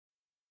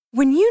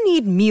When you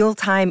need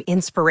mealtime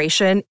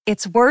inspiration,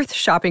 it's worth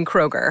shopping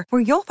Kroger,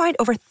 where you'll find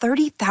over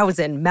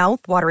 30,000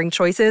 mouth-watering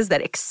choices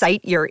that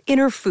excite your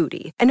inner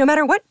foodie. And no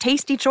matter what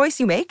tasty choice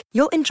you make,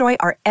 you'll enjoy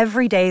our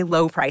everyday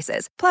low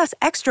prices, plus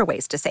extra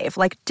ways to save,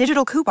 like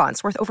digital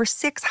coupons worth over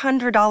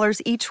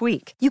 $600 each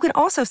week. You can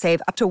also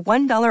save up to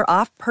 $1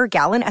 off per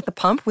gallon at the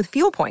pump with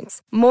fuel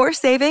points. More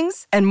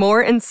savings and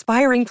more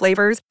inspiring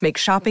flavors make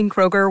shopping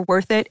Kroger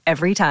worth it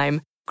every time.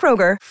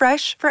 Kroger,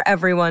 fresh for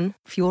everyone.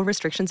 Fuel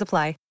restrictions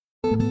apply.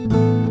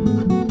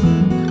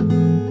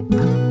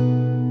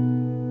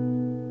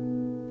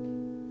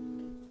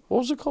 What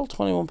was it called?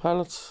 21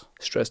 Pilots?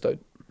 Stressed Out.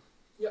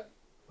 Yeah.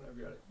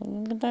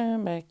 Whenever you're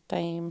Back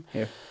time.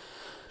 Here.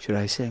 Should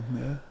I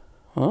sing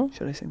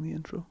Should I sing the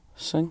intro?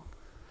 Sing.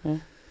 Yeah.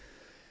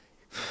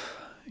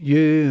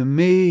 You and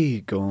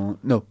me going...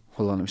 No,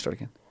 hold on, let me start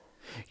again.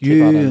 Keep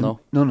that in, though.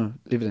 No,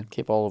 leave it in.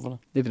 Keep all of it.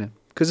 Leave it in.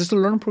 Because it's a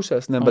learning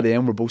process, and then by the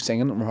end we're both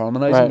singing and we're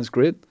harmonising, Right. it's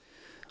great.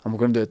 And we're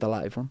going to do it the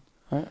live one.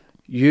 Right.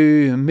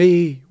 You and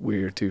me,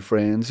 we're two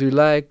friends who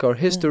like our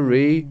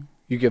history.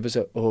 You give us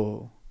a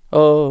oh.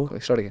 Oh. Okay,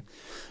 start again.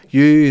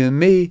 You and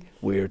me,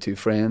 we're two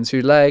friends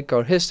who like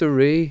our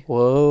history.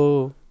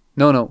 Whoa.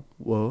 No.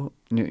 Whoa.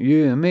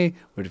 You and me,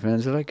 we're two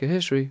friends who like our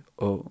history.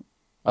 Oh.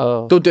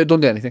 Oh. Don't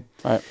do anything.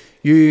 Right.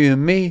 You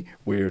and me,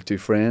 we're two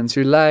friends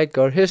who like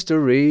our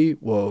history.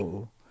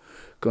 Whoa.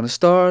 Gonna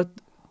start.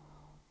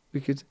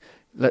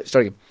 Let's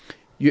start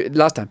again.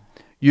 Last time.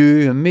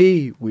 You and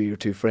me, we're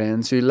two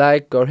friends who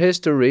like our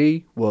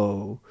history.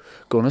 Whoa.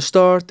 Gonna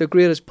start the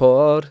greatest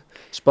pod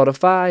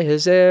Spotify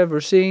has ever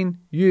seen.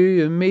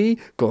 You and me,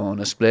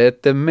 gonna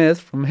split the myth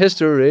from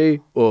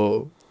history.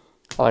 Whoa.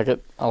 I like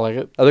it.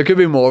 There could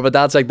be more, but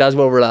that's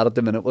where we're at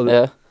the minute with it.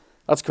 Yeah.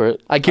 That's great.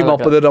 I came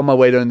up with it on my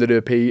way down to do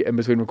a pee in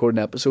between recording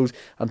episodes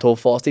and told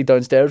Fosty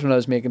downstairs when I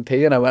was making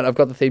tea, and I went, I've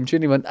got the theme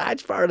tune. He went,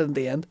 it's far at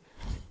the end.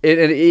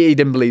 He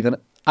didn't believe in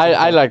it.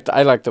 I liked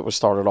that we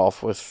started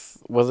off with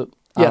it.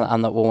 Yeah.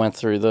 And that we went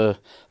through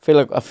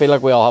I feel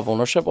like we all have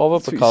ownership of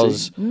it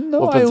because No,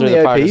 we've I been through only the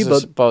IP,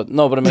 practices. But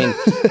I mean,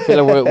 I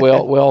feel like we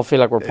all feel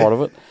like we're part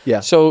of it. Yeah.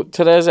 So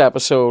today's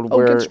episode,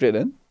 Get straight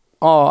in.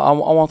 I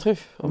want to.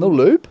 No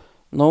lube.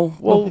 No.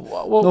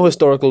 Well, No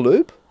historical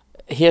lube.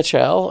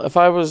 HL. If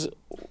I was,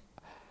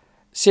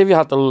 see if you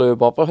had to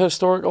lube up a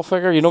historical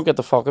figure, you don't get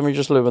to fuck them. You're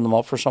just lubing them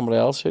up for somebody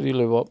else. Who do you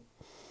lube up?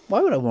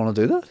 Why would I want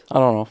to do that? I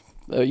don't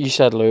know. You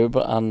said lube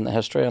and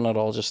history, and it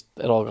all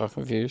got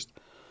confused.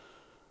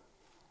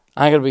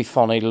 I think it'd be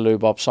funny to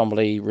lube up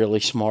somebody really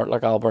smart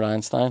like Albert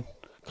Einstein,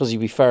 because he'd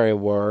be very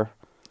aware.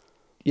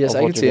 Yes, of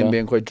I what could you're see him doing.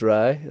 being quite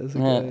dry as a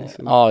Yeah. guy.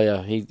 So, Oh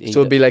yeah, he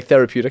so it'd be like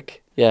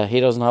therapeutic. yeah. He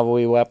doesn't have a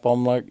wee wet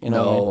bum like you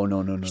know. what I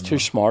mean? No. He's too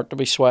smart to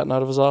be sweating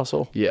out of his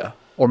asshole Yeah,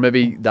 or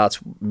maybe that's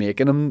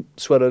making him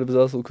sweat out of his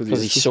asshole because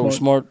because he's so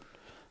smart.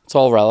 It's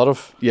all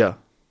relative. Yeah,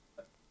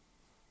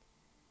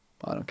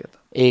 I don't get that.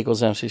 A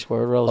equals MC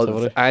squared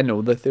relativity. I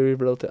know the theory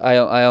of relativity.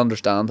 I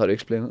understand how to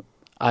explain it.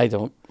 I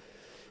don't.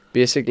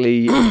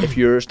 Basically, if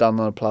you're standing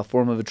on a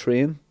platform of a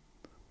train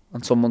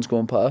and someone's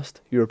going past,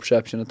 your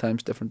perception at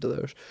times different to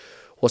theirs.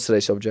 What's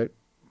today's subject?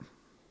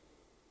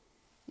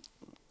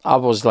 I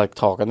was like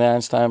talking to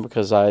Einstein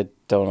because I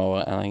don't know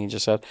anything he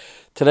just said.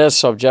 Today's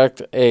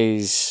subject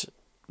is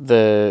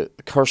the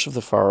curse of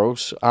the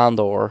pharaohs and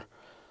or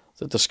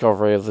the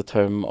discovery of the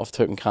tomb of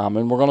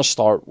Tutankhamun. We're going to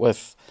start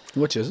with.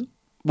 Which is it?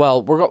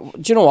 Well, do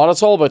you know what?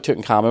 It's all about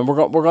Tutankhamun. We're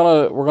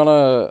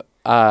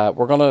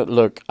gonna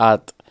look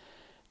at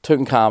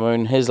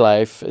Tutankhamun, his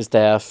life, his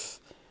death,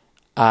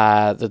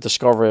 the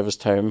discovery of his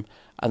tomb,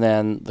 and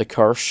then the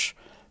curse.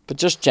 But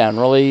just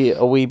generally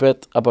a wee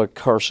bit about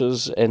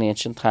curses in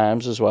ancient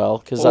times as well,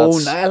 because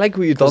I like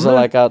what you've done there.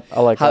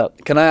 I like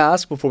that. Can I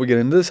ask before we get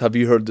into this? Have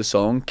you heard the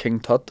song "King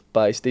Tut"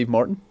 by Steve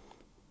Martin?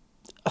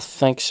 I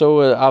think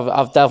so.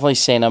 I've definitely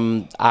seen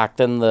him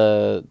acting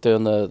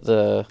doing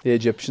the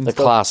Egyptian the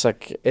stuff.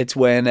 classic. It's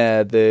when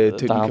the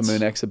dance.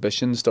 Tutankhamun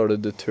exhibition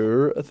started to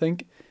tour, I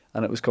think,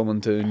 and it was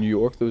coming to New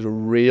York. There was a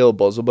real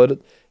buzz about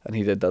it, and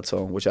he did that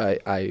song, which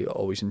I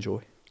always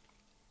enjoy.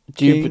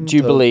 Do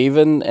you believe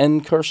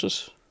in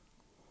curses?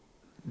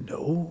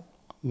 No.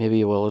 Maybe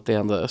you will at the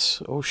end of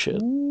this. Oh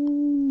shit.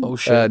 No,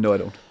 I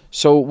don't.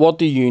 So what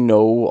do you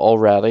know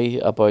already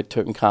about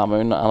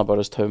Tutankhamun and about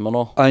his tomb and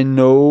all? I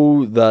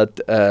know that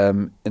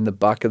in the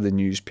back of the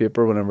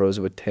newspaper, whenever I was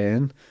about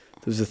 10,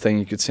 there was a thing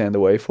you could send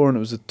away for, and it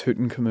was a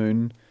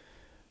Tutankhamun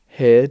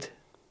head,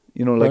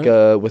 like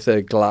with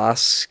a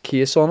glass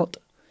case on it.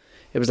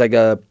 It was like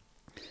a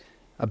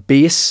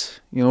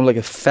base, like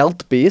a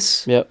felt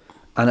base. Yep.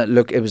 And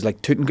it was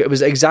like It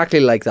was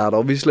exactly like that,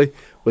 obviously,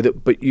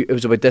 it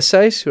was about this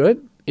size, right?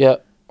 Yeah.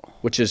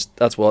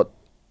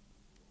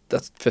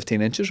 That's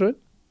 15 inches, right?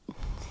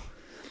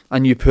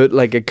 And you put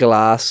like a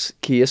glass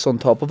case on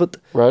top of it.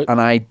 Right.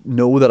 And I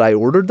know that I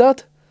ordered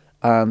that.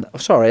 And I'm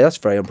sorry, that's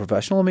very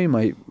unprofessional of me.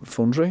 My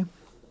phone's ringing.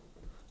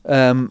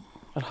 It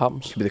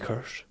happens. Could be the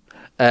curse.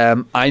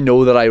 I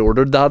know that I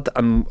ordered that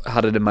and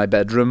had it in my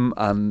bedroom,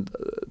 and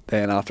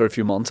then after a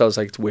few months I was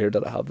like, it's weird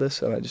that I have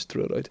this, and I just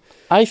threw it out.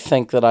 I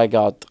think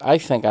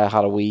I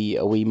had a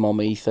wee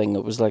mummy thing.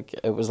 It was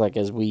like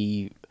his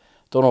wee,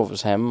 don't know if it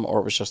was him or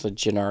it was just a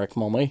generic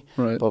mummy.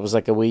 Right. But it was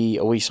like a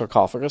wee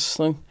sarcophagus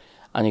thing,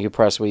 and you could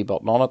press a wee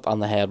button on it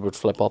and the head would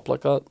flip up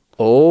like that.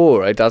 Oh,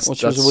 right, that's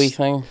was a wee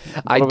thing.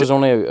 But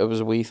it was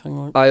a wee thing.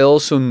 Like. I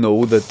also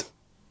know that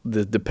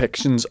the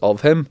depictions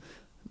of him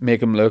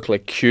make him look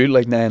like cute,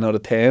 like 9 out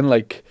of 10,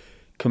 like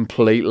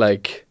complete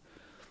like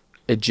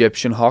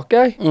Egyptian hot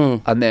guy.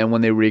 And then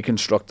when they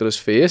reconstructed his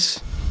face,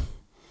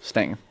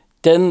 stinging.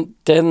 Didn't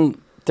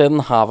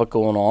have it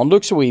going on.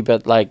 Looks a wee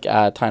bit like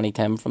Tiny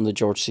Tim from the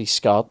George C.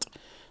 Scott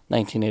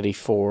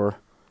 1984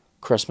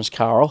 Christmas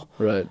Carol.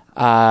 Right.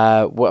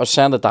 I was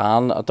saying to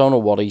Dan, I don't know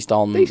what he's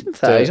done. Decent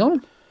thighs on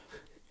him.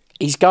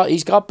 He's got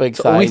big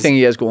thighs. The only thing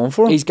he has going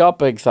for him. He's got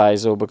big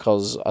thighs though,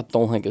 because I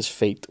don't think his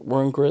feet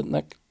were in great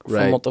nick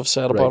from what they've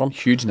said about him.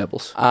 Huge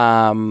nipples.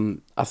 I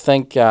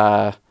think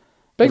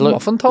big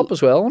muffin top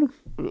as well on him.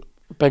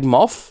 Big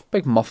muff.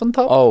 Big muffin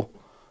top. Oh,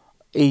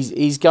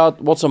 he's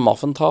got, what's a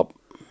muffin top?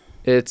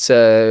 It's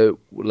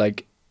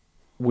like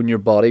when your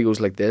body goes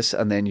like this,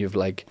 and then you've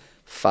like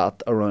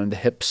fat around the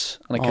hips,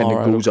 and it kind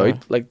of goes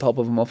out like top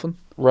of a muffin.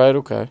 Right.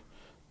 Okay.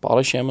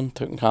 Body shaming,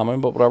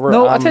 Tutankhamun, but whatever.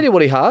 No, I'll tell you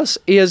what he has.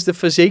 He has the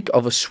physique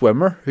of a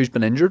swimmer who's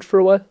been injured for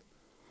a while.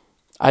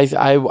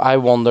 I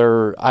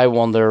wonder,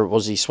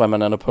 was he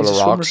swimming in a pool of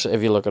rocks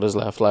if you look at his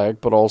left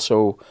leg, but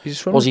also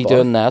was he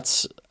doing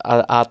nets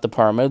at the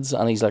pyramids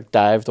and he's like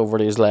dived over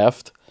to his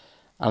left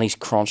and he's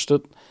crunched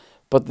it.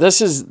 But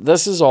this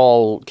is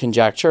all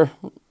conjecture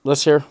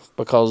this year,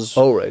 because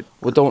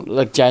we don't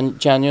like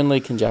genuinely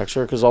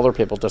conjecture, because other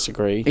people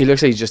disagree. He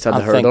looks like he just had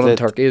the herd on in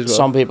Turkey as well.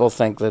 Some people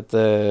think that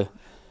the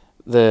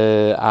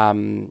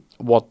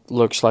what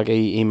looks like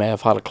he may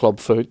have had a club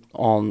foot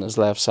on his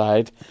left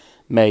side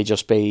may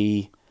just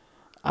be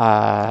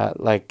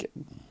like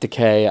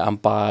decay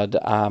and bad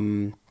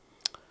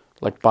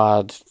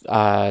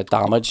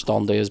damage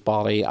done to his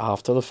body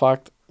after the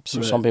fact.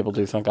 So some people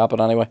do think that, but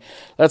anyway,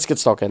 let's get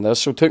stuck in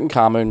this. So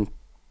Tutankhamun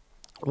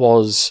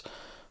was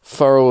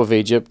Pharaoh of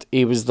Egypt.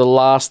 He was the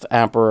last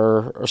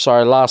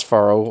last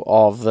Pharaoh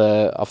of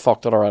the... I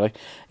fucked it already.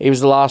 He was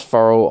the last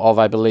Pharaoh of,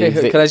 I believe...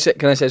 Hey, can I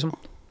say something?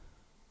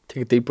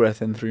 Take a deep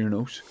breath in through your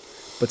nose.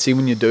 But see,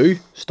 when you do,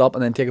 stop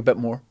and then take a bit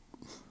more.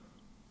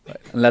 Right.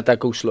 And let that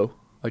go slow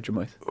out your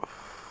mouth.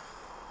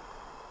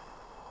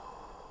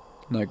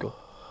 Now go.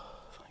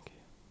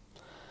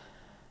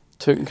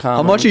 Tutankhamun.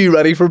 How much are you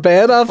ready for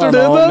bed after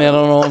doing that? I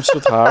don't know, I'm so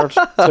tired.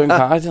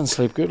 I didn't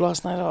sleep good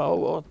last night.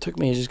 It took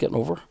me ages getting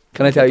over.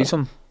 Can I tell you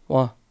something?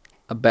 What?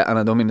 I bet, and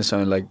I don't mean to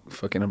sound like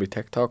fucking every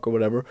TikTok or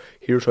whatever.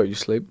 Here's how you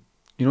sleep.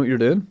 You know what you're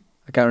doing?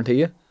 I guarantee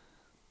you.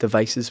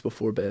 Devices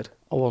before bed.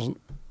 I wasn't.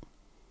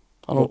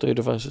 I don't do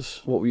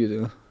devices. What were you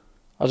doing?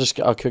 I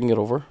couldn't get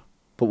over.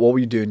 But what were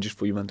you doing just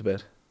before you went to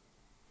bed?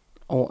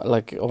 I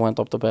went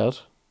up to bed.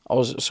 I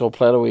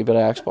played a wee bit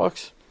of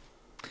Xbox.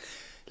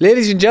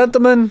 Ladies and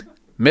gentlemen,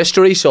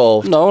 mystery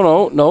solved. No.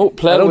 I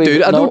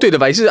don't do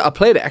devices. I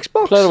played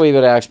Xbox. Played a wee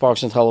bit of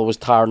Xbox until I was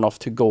tired enough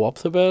to go up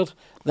to bed.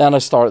 Then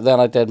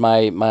I did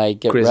my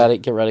get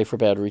ready for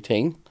bed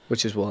routine.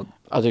 Which is what?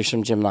 I do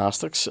some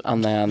gymnastics,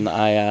 and then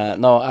I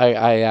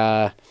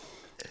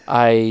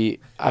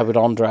would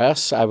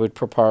undress. I would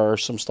prepare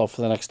some stuff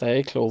for the next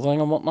day,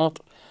 clothing and whatnot,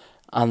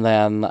 and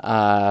then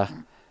I'll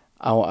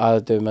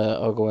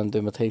go and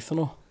do my teeth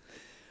and all.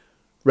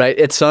 Right,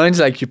 it sounds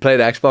like you played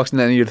Xbox and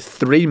then you had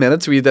 3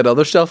 minutes where you did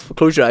other stuff.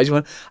 Close your eyes, you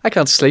went, I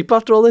can't sleep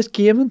after all this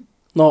gaming.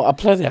 No, I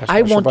played the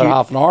Xbox for about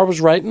half an hour. I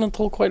was writing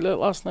until quite late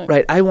last night.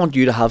 Right, I want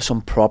you to have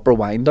some proper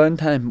wind down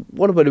time.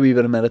 What about a wee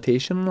bit of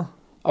meditation?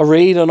 I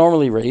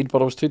normally read,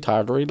 but I was too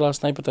tired to read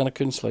last night, but then I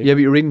couldn't sleep. Yeah, but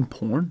you're reading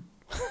porn.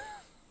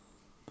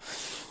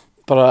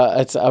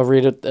 But I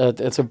read it,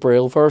 it's a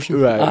Braille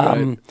version. Right.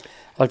 I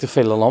like to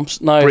feel the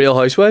lumps. Now, Braille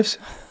Housewives?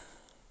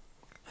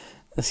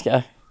 This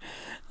guy.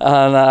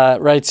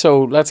 And right,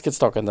 so let's get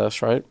stuck in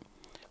this, right?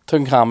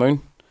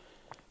 Tutankhamun,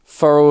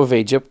 Pharaoh of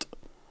Egypt.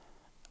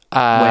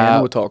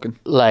 When we're talking?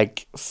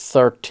 Like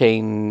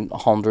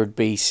 1300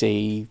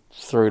 BC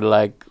through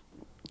like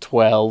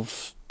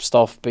 12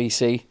 stuff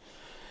BC.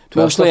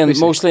 Mostly in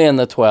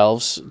the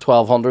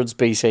 1200s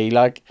BC,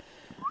 like.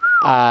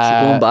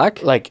 So going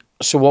back? Like,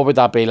 so what would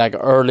that be? Like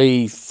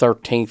early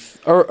 13th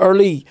or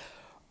early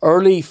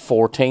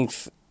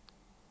 14th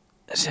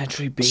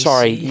century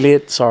BC.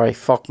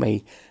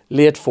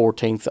 Late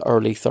 14th,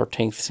 early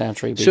 13th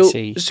century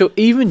BC. So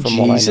even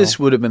Jesus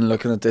would have been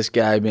looking at this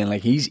guy being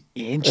like, he's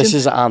ancient. This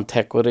is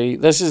antiquity.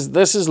 This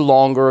is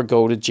longer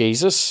ago to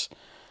Jesus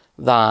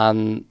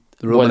than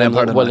William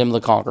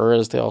the Conqueror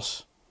is to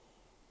us.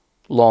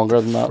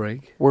 Longer than that.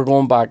 Freak. We're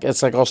going back.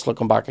 It's like us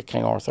looking back at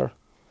King Arthur,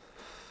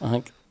 I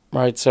think.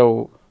 Right,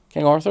 so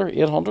King Arthur,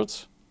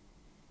 800s.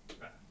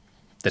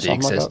 Did he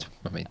exist?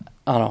 Like, I mean,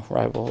 I know,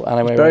 right? Well,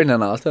 anyway, buried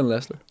in Alta in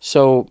Leicester.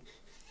 So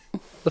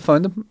they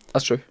found him.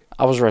 That's true.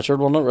 I was Richard,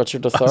 wasn't it?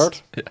 Richard the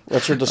Third. Yeah.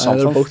 Richard the something.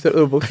 They were both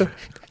there. What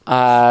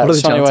are the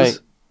chances? Anyway,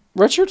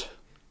 Richard.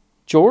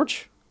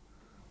 George?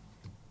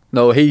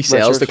 No, he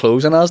sells the Richard.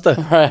 clothes in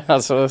Asda. Right,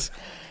 that's what it is.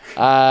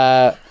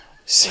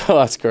 So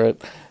that's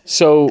great.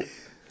 So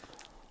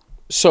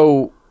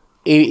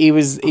he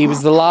was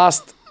the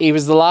last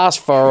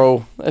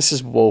pharaoh. This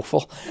is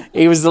woeful.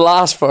 He was the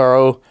last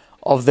pharaoh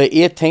of the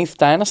 18th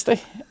dynasty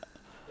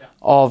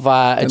of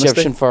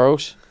Egyptian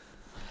pharaohs.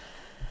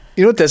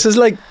 You know what this is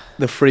like?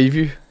 The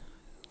Freeview.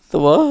 The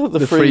what? The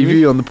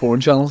Freeview on the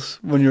porn channels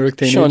when you're a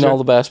teenager. Showing all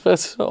the best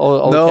bits,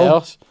 all the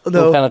chaos,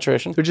 no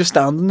penetration. They're just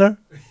standing there.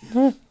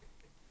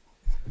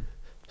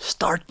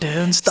 Start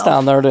doing stuff.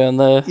 Stand there doing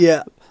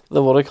the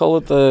what do you call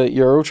it? The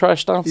Euro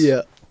trash dance.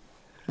 Yeah.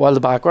 While the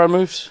background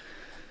moves.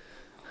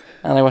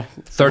 Anyway,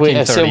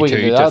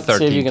 1332 to 13.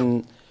 See if you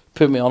can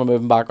put me on a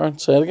moving background.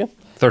 Say it again.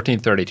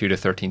 1332 to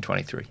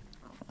 1323.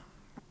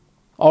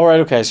 All right,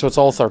 okay, so it's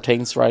all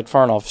 13th, right?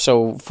 Fair enough.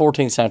 So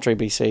 14th century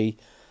BC,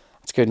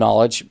 it's good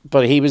knowledge.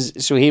 But he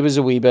was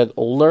a wee bit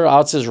older.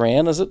 That's his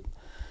reign, is it?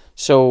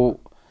 So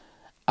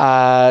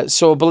I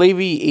believe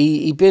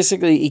he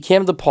basically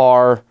came to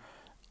power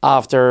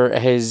after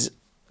his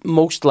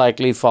most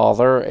likely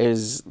father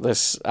is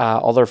this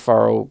other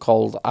pharaoh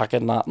called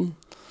Akhenaten.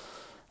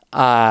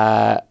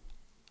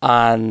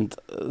 And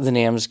the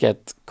names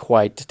get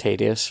quite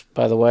tedious,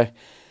 by the way.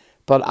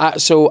 But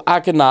so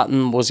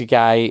Akhenaten was a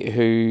guy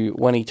who,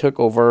 when he took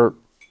over,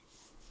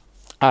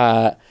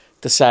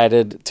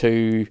 decided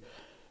to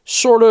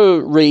sort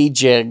of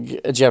rejig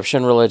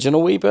Egyptian religion a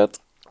wee bit.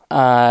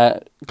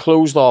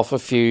 Closed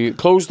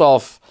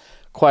off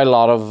quite a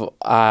lot of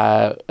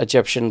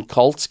Egyptian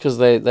cults because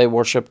they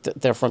worshipped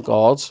different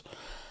gods,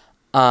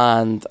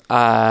 and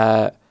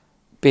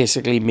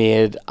basically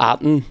made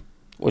Aten,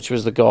 which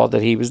was the god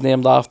that he was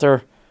named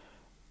after,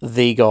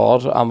 the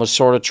god, and was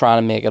sort of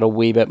trying to make it a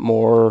wee bit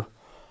more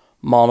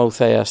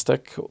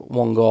monotheistic,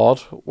 one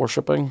god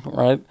worshipping,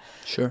 right?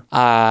 Sure.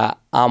 And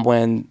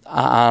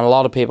a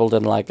lot of people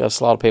didn't like this.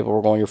 A lot of people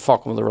were going, "You're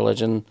fucking with the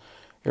religion.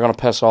 You're gonna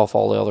piss off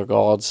all the other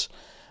gods."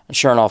 And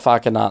sure enough,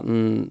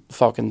 Akhenaten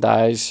fucking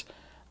dies,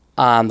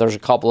 and there's a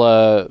couple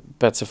of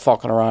bits of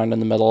fucking around in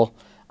the middle,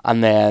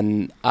 and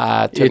then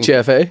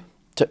HFA,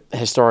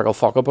 historical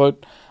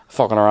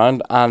fucking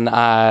around, and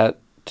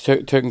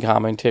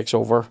Tutankhamun takes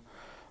over,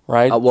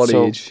 right? At what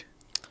age?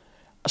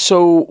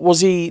 So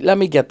was he? Let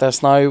me get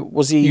this now.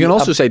 Was he? You can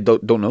also say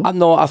don't know.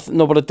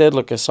 No, but I did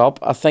look this up.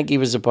 I think he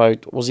was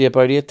about. Was he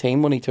about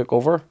 18 when he took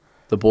over?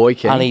 The boy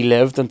king. And he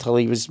lived until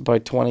he was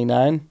about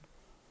 29.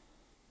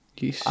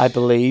 Jeez. I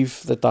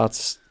believe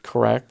that's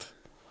correct.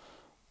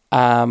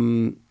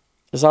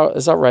 Is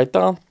that right,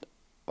 Dan?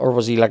 Or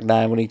was he like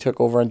 9 when he took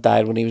over and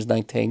died when he was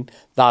 19?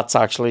 That's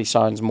actually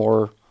sounds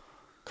more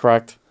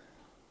correct.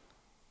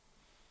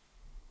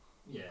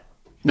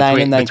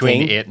 9 and 19.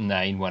 Between 8 and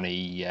 9 when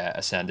he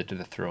ascended to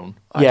the throne.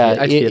 Yeah,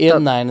 I 8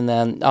 and 9, and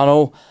then I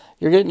know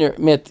you're getting your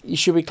mate. You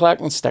should be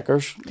collecting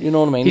stickers. You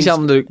know what I mean? He's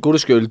having to go to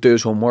school, do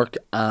his homework,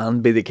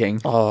 and be the king.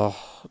 Oh,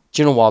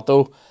 do you know what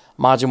though?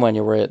 Imagine when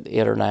you were at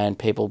 8 or 9,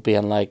 people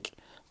being like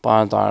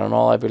bowing down and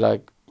all. I'd be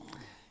like,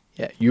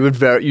 yeah, you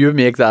would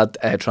make that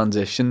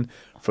transition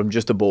from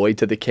just a boy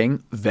to the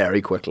king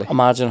very quickly.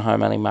 Imagine how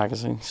many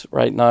magazines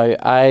right now.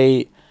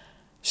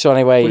 So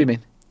anyway, What do you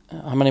mean?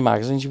 how many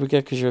magazines you would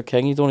get because you're a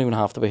king? You don't even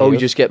have to be. Oh, here. you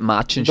just get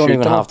match and You don't shoot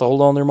even them? have to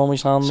hold on to your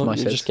mummy's hand. Smash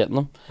You're it. just getting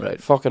them.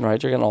 Right. Fucking right.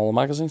 You're getting all the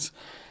magazines.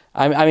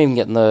 I'm even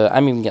getting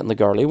the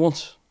girly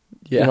ones.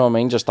 Yeah. You know what I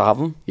mean? Just to have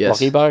them. Yes.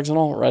 Lucky bags and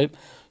all, right?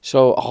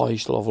 So, I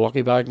used to love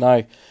Lucky Bag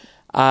now.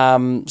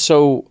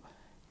 So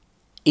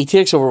he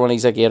takes over when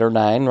he's like 8 or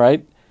 9,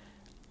 right?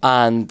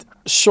 And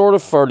sort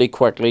of fairly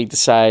quickly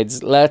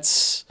decides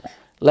let's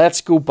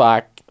go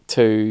back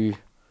to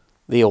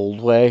the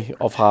old way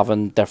of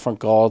having different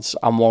gods,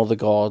 and one of the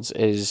gods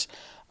is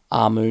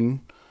Amun,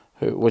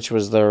 which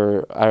was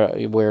their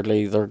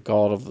weirdly their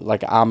god of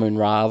like Amun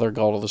Ra, their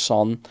god of the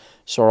sun.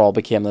 So it all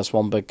became this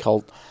one big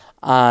cult,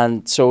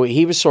 and so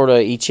he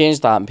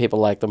changed that, and people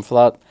liked him for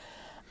that.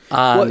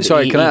 And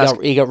can I ask?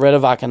 He got rid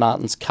of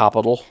Akhenaten's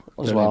capital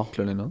as well.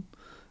 Clearly not.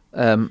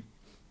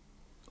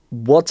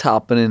 What's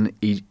happening?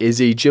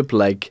 Is Egypt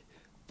like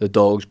the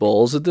dog's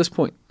balls at this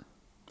point?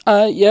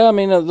 Yeah, I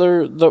mean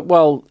this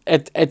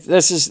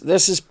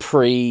is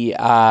pre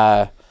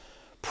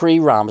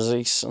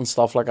Ramesses and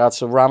stuff like that.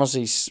 So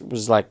Ramesses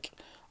was like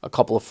a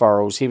couple of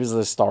pharaohs. He was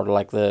the start of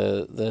like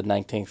the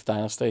 19th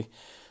dynasty.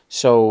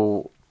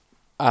 So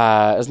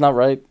isn't that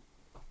right?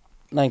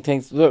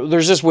 19th.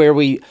 There's this where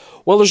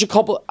there's a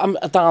couple.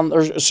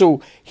 Dan.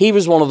 So he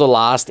was one of the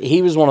last.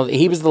 He was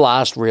the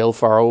last real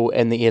pharaoh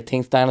in the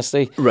 18th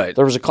dynasty. Right.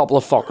 There was a couple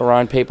of fuck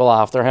around people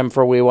after him for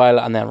a wee while,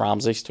 and then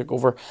Ramses took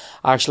over.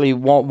 Actually,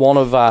 one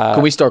of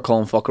Can we start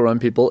calling fuck around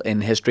people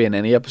in history in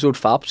any episode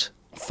faps?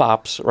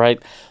 faps,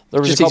 right? There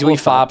was Just a these couple wee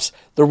of faps.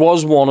 There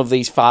was one of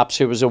these faps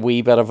who was a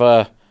wee bit of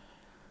a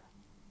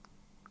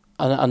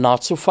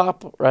not so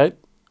fap, right?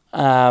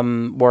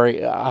 Where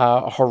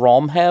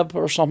Haramheb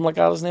or something like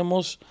that his name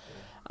was.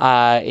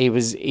 He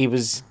was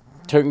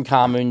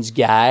Tutankhamun's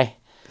guy.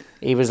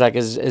 He was like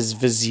his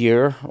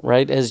vizier,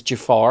 right? His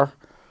Jafar,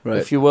 Right.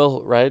 if you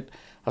will, right?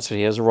 That's what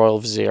he is, a royal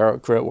vizier,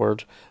 great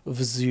word,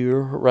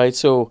 vizier, right?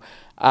 So,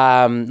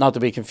 not to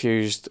be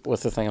confused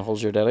with the thing that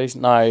holds your daddies.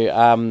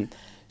 Now,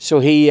 so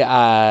he,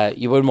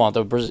 you wouldn't want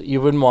a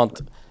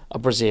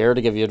brazier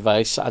to give you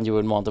advice, and you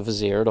wouldn't want a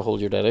vizier to hold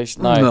your daddies.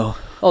 Now, No.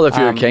 Oh, if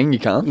you're a king, you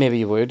can't. maybe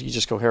you would. You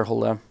just go here,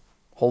 hold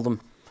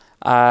them.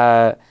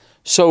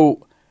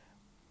 So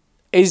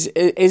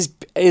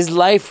his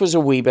life was a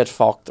wee bit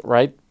fucked,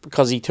 right?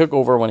 Because he took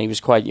over when he was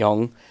quite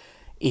young.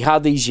 He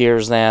had these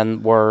years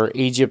then where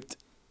Egypt,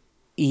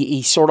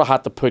 he sort of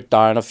had to put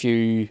down a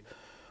few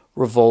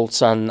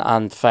revolts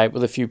and fight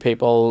with a few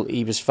people.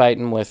 He was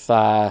fighting with...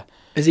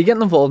 Is he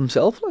getting involved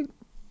himself? Like,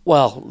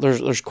 well,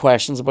 there's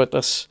questions about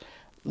this.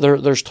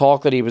 There's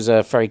talk that he was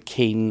a very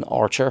keen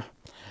archer.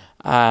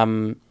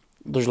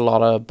 There's a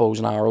lot of bows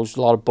and arrows,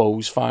 a lot of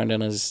bows found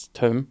in his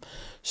tomb.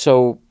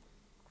 So,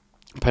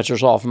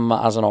 pictures of him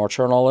as an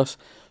archer and all this.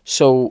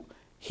 So,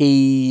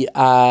 they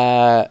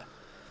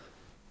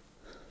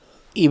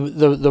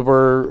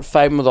were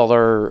fighting with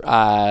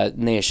other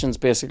nations,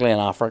 basically, in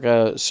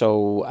Africa.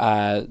 So,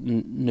 what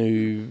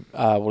do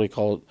you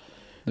call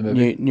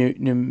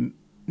it?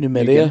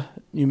 Numidia?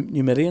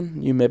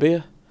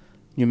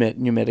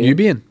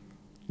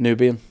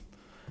 Nubian.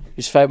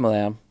 He's fighting with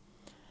them.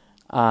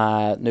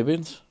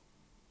 Nubians?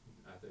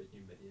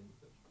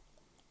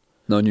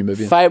 no,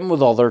 Numidian. Fighting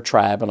with other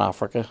tribe in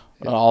Africa,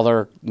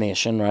 another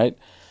nation, right?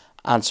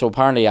 And so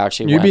apparently he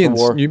actually Nubians.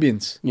 went to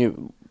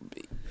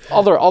war.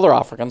 Other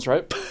Africans,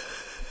 right?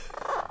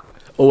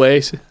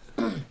 Oasis.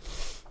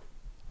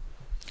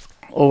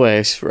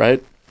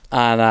 Right?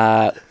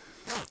 And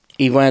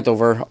he went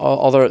over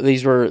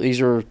these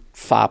were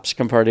faps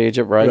compared to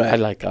Egypt, right? I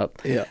like that.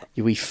 Yeah.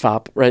 You wee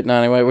fap right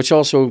now anyway, which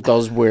also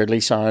does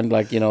weirdly sound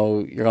like,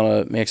 you're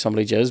gonna make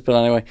somebody jizz, but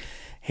anyway,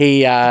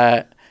 he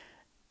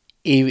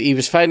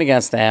was fighting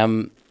against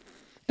them.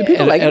 Do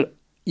people like it?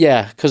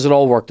 Yeah, because it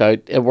all worked out.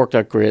 It worked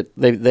out great.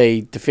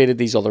 They defeated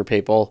these other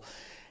people.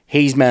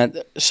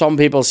 Some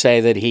people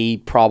say that he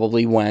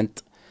probably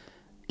went.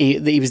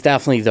 He was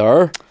definitely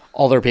there.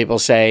 Other people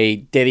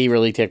say, did he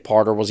really take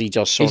part, or was he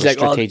just sort of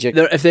strategic?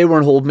 If they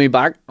weren't holding me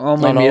back,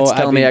 my mates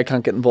tell me I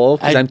can't get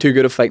involved because I'm too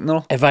good at fighting and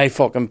all. If I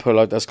fucking pull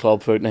out this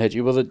club foot and hit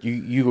you with it,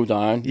 you go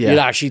down. Yeah. You'd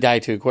actually die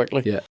too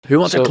quickly. Yeah. Who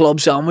wants a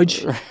club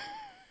sandwich?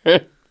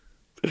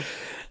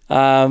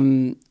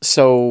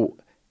 So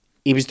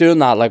he was doing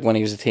that like when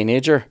he was a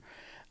teenager,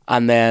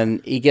 and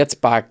then he gets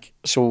back.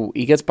 So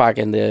he gets back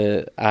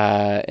into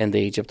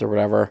Egypt or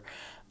whatever,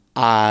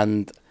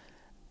 and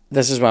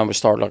this is when we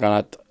start looking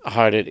at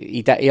how did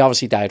he die. He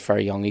obviously died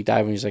very young. He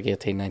died when he was like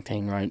 18,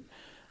 19, right?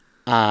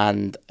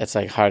 And it's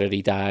like, how did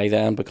he die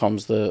then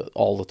becomes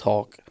all the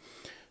talk.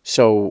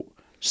 So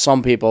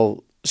some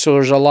people,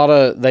 there's a lot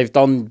of, they've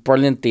done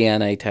brilliant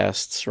DNA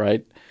tests,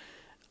 right?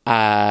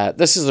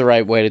 This is the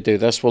right way to do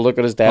this. We'll look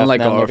at his death.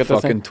 Unlike and then our look at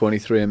fucking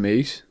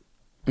 23andMe's.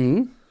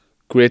 Mm-hmm.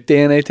 Great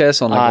DNA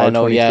test on our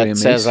 23andMe's. Yeah, it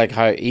says like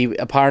how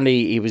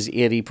apparently he was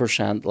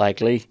 80%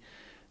 likely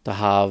to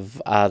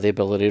have the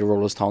ability to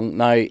roll his tongue.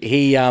 Now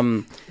he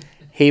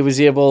was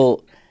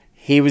able.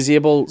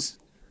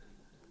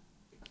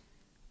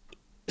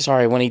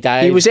 Sorry, when he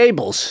died, he was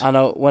Abel's. I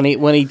know when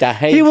he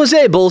died, he was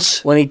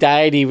Abel's. When he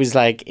died, he was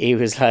like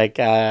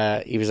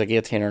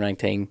 18 or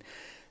 19.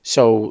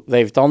 So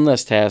they've done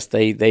this test.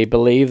 They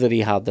believe that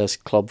he had this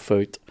club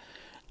foot,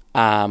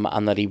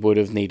 and that he would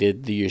have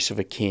needed the use of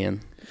a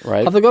cane.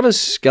 Right? Have they got his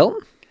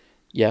skeleton?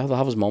 Yeah, they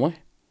have his mummy.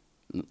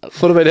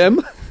 What about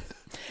him?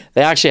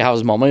 They actually have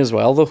his mummy as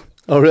well, though.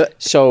 Oh, really?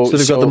 So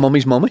they've got the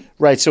mummy's mummy?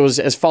 Right, so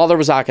his father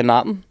was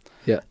Akhenaten.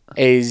 Yeah.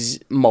 His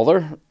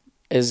mother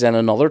is in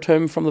another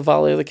tomb from the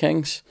Valley of the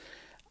Kings.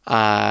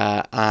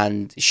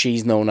 And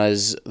she's known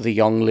as the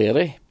younger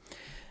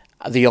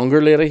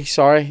lady,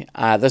 sorry.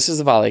 This is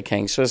the Valley of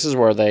Kings, so this is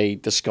where they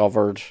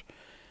discovered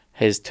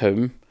his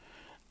tomb.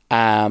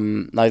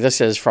 Now,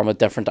 this is from a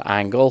different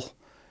angle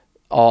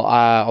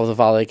of the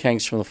Valley of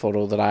Kings from the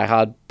photo that I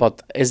had.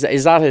 But is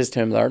that his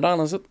tomb there, Dan,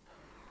 is it?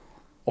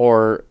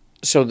 Or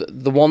so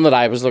the one that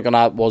I was looking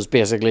at was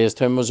basically his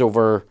tomb was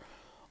over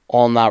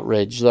on that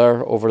ridge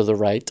there, over to the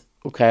right.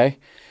 Okay.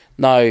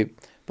 Now,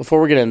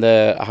 before we get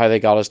into how they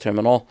got his tomb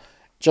and all,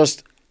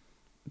 just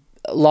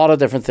a lot of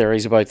different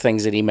theories about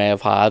things that he may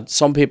have had.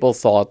 Some people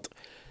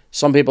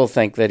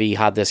think that he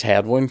had this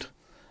head wound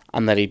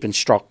and that he'd been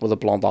struck with a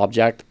blunt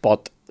object,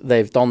 but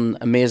they've done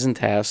amazing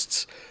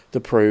tests to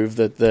prove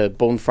that the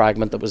bone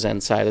fragment that was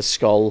inside his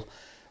skull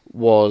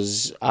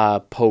was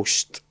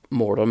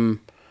post-mortem,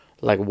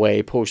 like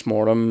way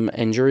post-mortem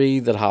injury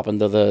that happened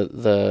to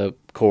the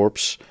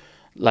corpse,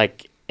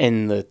 like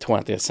in the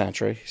 20th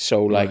century.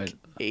 So like Right.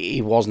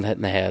 he wasn't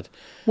hitting the head.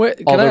 Wait,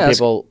 can Other I ask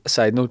people, a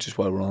side note just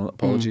while we're on it?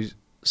 Apologies.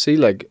 See,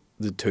 like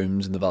the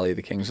tombs in the Valley of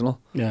the Kings and all.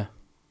 yeah.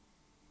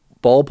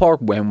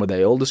 Ballpark, when were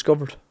they all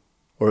discovered,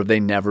 or have they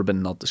never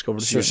been not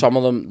discovered? So some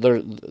of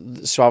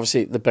them, so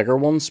obviously the bigger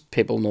ones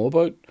people know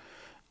about,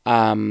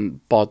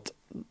 but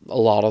a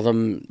lot of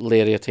them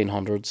late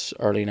 1800s,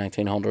 early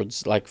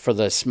 1900s. Like for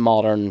this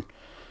modern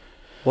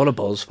What a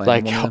buzz like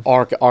finding one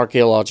of them.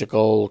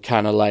 archaeological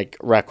kind of like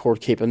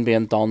record keeping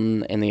being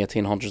done in the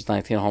 1800s,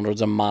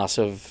 1900s, a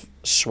massive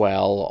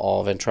swell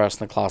of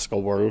interest in the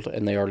classical world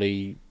in the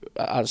late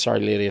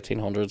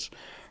 1800s,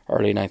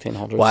 early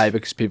 1900s. Why?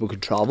 Because people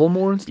could travel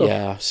more and stuff?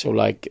 Yeah, so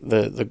like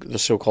the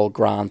so-called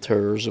grand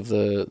tours of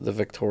the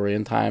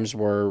Victorian times,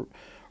 where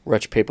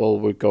rich people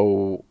would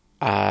go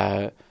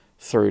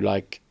through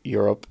like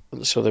Europe,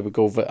 so they would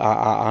go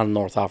and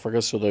North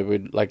Africa, so they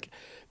would like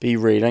be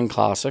reading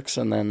classics,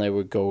 and then they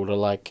would go to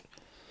like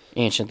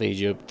ancient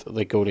Egypt,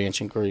 they go to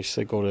ancient Greece,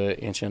 they go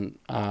to ancient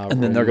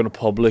And then they're going to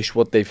publish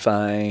what they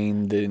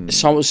find. And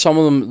some of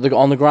them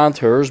on the grand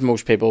tours.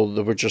 Most people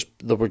they were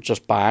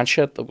just buying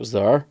shit that was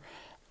there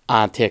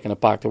and taking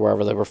it back to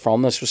wherever they were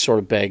from. This was sort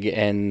of big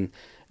in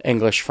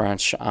English,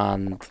 French,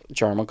 and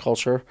German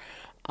culture,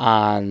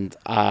 and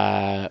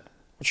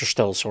which are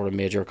still sort of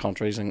major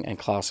countries in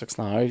classics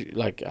now,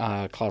 like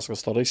classical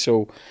studies.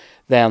 So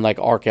then like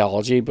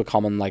archaeology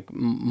becoming like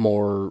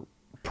more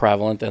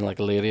prevalent in like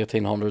late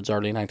 1800s,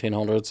 early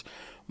 1900s.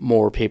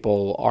 More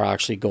people are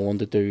actually going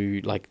to do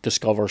like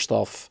discover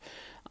stuff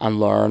and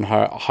learn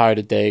how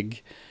to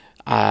dig,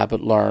 but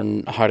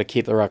learn how to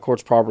keep the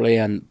records properly.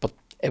 But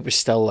it was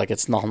still like,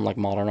 it's nothing like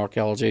modern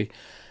archaeology.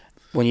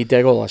 When you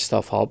dig all that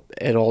stuff up,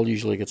 it all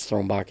usually gets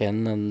thrown back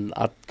in, and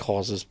that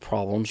causes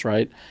problems,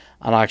 right?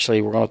 And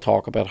actually, we're going to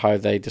talk about how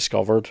they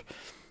discovered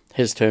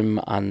his tomb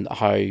and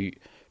how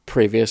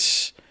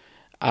previous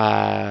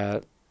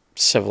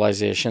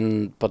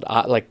civilization, but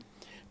like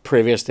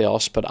previous to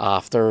us, but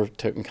after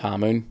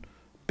Tutankhamun,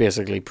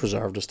 basically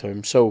preserved his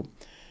tomb. So,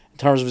 in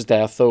terms of his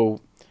death,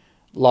 though,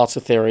 lots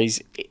of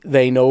theories.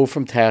 They know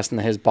from testing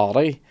his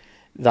body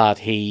that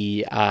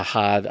he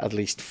had at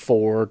least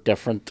 4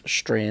 different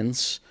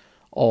strains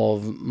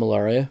of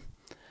malaria,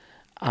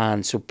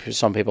 and so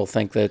some people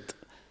think that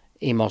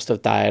he must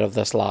have died of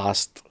this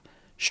last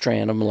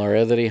strain of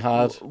malaria that he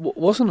had.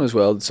 Wasn't as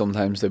well that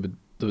sometimes they would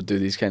do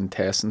these kind of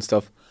tests and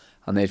stuff,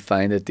 and they'd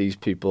find that these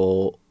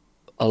people,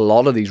 a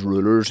lot of these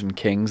rulers and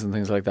kings and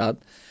things like that,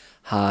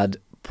 had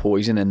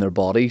poison in their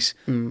bodies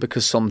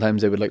because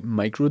sometimes they would like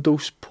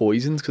microdose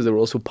poisons because they were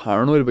also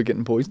paranoid about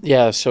getting poisoned.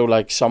 Yeah, so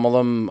like some of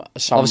them,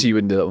 obviously you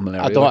wouldn't do that with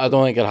malaria. I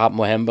don't think it happened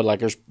with him, but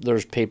like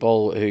there's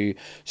people who,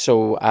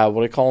 so what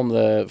do you call him,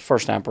 the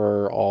first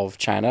emperor of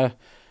China,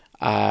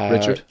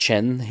 Richard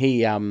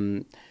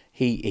Qin.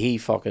 He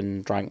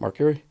fucking drank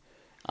mercury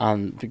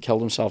and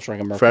killed himself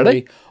drinking mercury.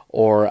 Freddy?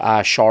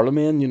 Or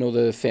Charlemagne, you know,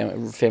 the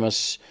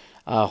famous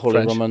Holy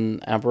French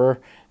Roman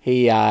emperor.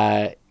 He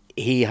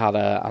had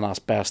an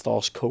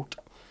asbestos coat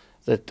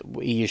that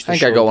he used to I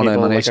think show I got one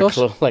people in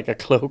my like a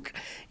cloak.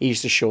 He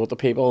used to show it to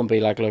people and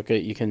be like, "Look,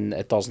 you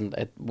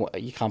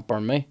can't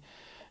burn me,"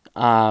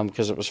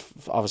 because it was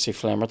obviously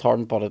flame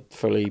retardant, but it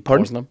fully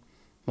poisoned him.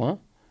 What?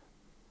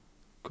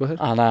 Go ahead.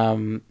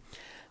 And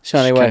so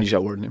anyway, Can't use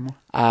that word anymore.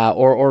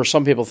 or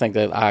some people think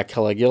that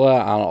Caligula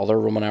and other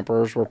Roman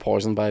emperors were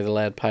poisoned by the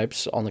lead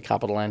pipes on the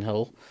Capitoline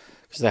Hill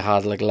because they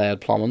had like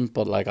lead plumbing,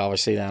 but like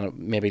obviously then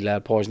maybe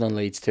lead poisoning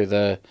leads to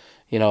the,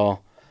 you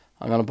know,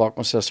 I'm gonna buck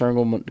my sister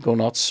and go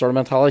nuts sort of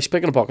mentality.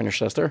 Speaking of bucking your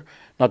sister,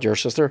 not your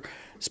sister.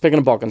 Speaking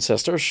of bucking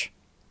sisters,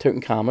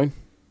 Tutankhamun,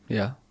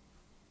 Yeah.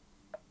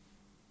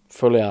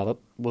 fully at it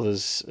with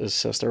his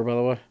sister, by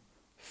the way,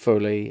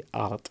 fully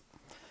at it.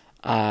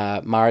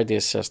 Married to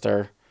his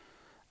sister.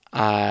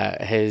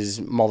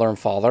 His mother and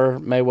father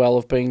may well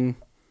have been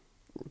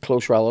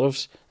close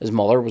relatives. His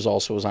mother was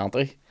also his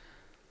auntie,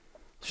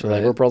 so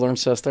they were brother and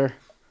sister.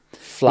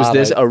 Was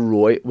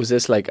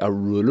this like a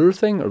ruler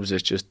thing, or was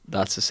this just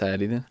that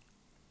society then?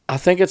 I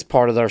think it's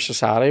part of their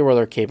society where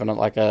they're keeping it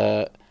like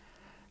a,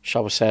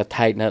 shall we say, a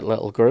tight knit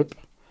little group,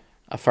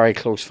 a very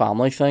close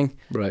family thing.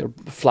 Right.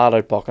 They're flat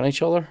out bucking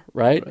each other.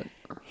 Right.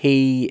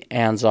 He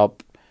ends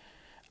up.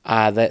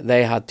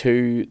 They had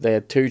two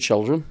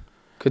children.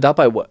 Could that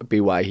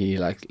be why he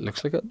like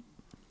looks like it?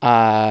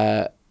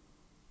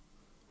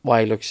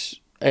 Why he looks,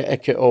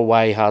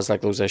 why he has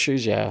like those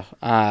issues, yeah.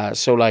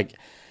 So like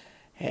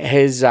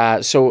his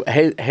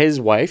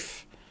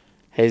wife,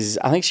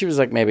 I think she was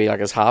like maybe like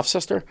his half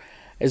sister.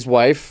 His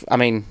wife, I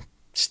mean,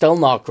 still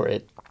not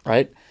great,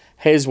 right?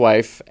 His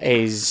wife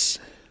is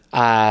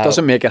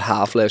doesn't make it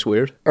half less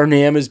weird. Her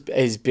name is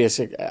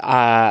basic,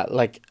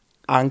 like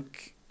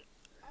Ankh.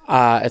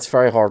 It's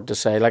very hard to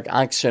say, like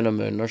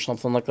Ankh-Sunamun or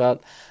something like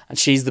that, and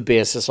she's the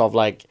basis of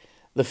like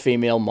the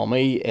female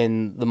mummy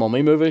in the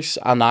Mummy movies.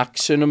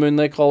 Ankh-Sunamun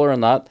they call her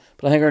in that,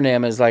 but I think her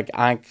name is like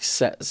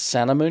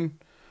Ankh-Senamun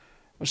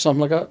or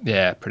something like that.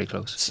 Yeah, pretty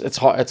close. It's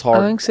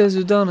hard. Ankh says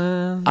you done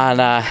it.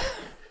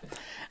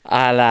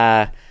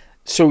 And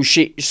so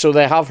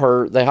they have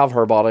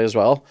her body as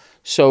well.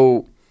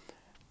 So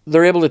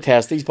they're able to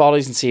test these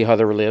bodies and see how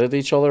they're related to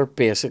each other,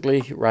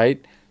 basically,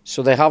 right?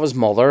 So they have his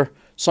mother.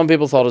 Some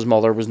people thought his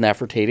mother was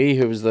Nefertiti,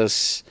 who was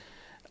this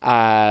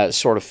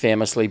sort of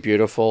famously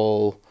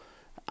beautiful.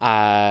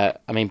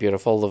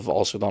 Beautiful. They've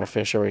also done a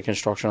facial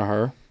reconstruction of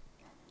her.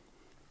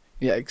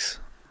 Yikes!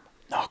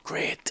 Not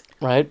great,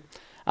 right?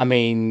 I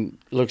mean,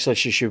 looks like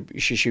she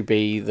should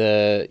be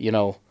the, you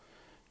know,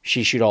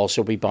 she should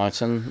also be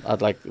bouncing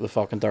at like the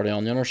fucking Dirty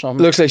Onion or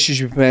something. Looks like she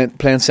should be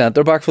playing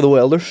centre back for the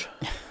Welders.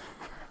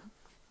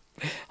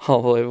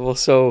 Unbelievable.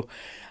 So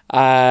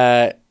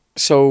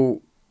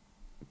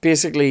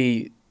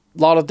basically,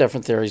 a lot of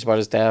different theories about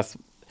his death.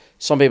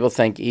 Some people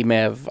think he may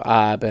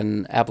have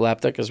been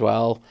epileptic as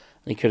well.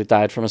 He could have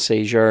died from a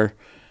seizure.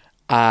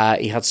 He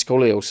had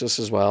scoliosis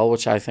as well,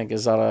 which I think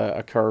is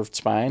a curved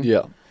spine.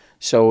 Yeah.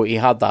 So he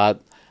had that.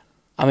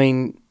 I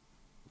mean,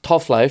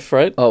 tough life,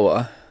 right?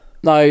 Oh,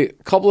 Now, a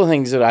couple of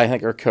things that I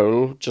think are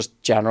cool,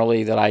 just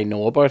generally that I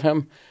know about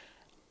him,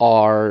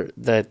 are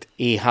that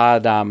he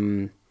had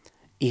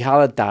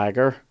a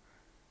dagger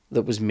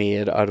that was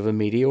made out of a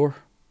meteor.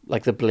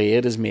 Like the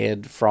blade is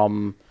made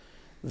from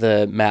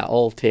the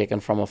metal taken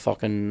from a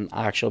fucking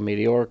actual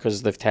meteor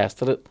because they've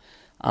tested it,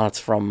 and it's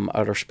from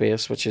outer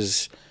space, which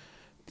is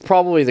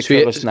probably the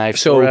coolest knife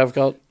story I've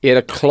got. He had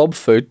a club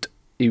foot.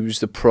 He was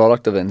the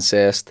product of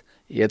incest.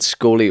 He had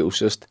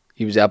scoliosis.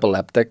 He was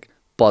epileptic,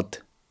 but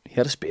he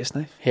had a space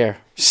knife. Here.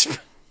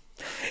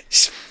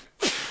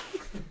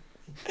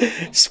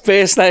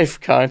 Space knife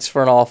counts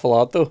for an awful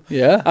lot, though.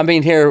 Yeah. I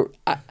mean, here,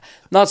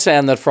 not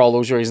saying that for all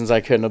those reasons I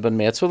couldn't have been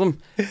mates with him,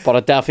 but I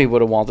definitely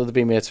would have wanted to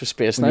be mates with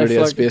Space Knife.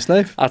 Really, a space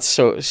knife? That's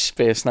so,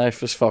 Space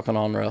Knife was fucking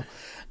unreal.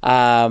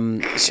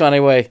 So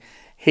anyway,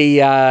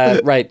 he,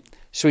 right,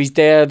 so he's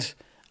dead.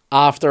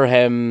 After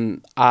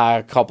him,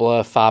 a couple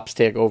of Faps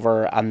take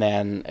over, and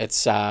then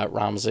it's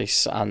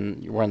Ramses,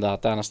 and we're in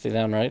that dynasty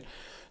then, right?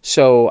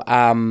 So,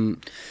 can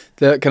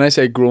I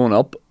say, growing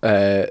up,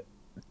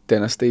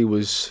 dynasty,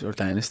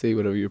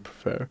 whatever you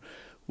prefer,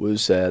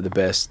 was the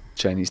best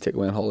Chinese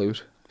takeaway in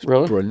Hollywood. It's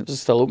really? Brilliant. Is it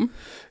still open?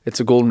 It's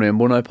a golden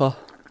rainbow now, pal.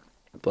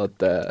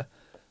 But,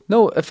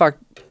 no, in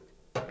fact,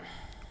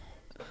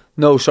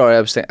 no, sorry,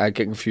 I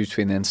get confused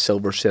between then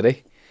Silver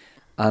City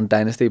and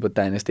Dynasty, but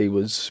Dynasty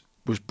was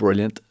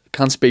brilliant.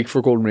 Can't speak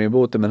for Golden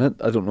Rainbow at the minute.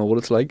 I don't know what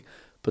it's like.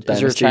 But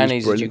is there Dynasty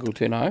Chinese was that you go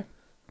to now?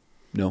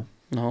 No.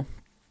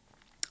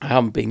 I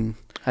haven't been.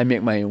 I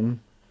make my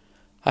own.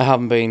 I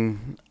haven't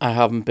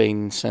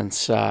been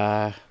since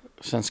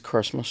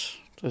Christmas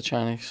to the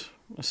Chinese.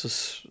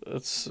 It's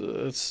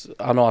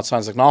I know it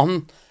sounds like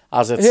nothing,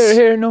 as it's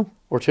Here, no.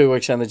 we're 2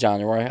 weeks into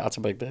January. That's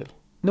a big deal.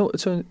 No,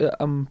 it's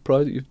I'm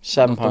proud that you've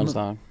 £7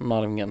 down. I'm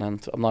not even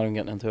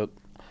getting into it.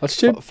 That's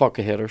cheap. Fuck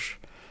the haters,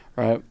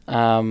 right?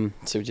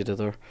 See what you did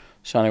there.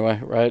 So anyway,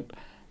 right.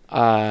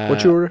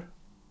 What's your order?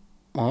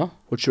 Huh?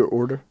 What's your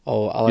order?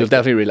 Oh, I like You'll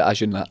definitely realise I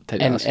shouldn't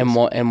tell you.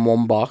 in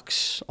one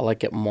box. I like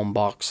getting one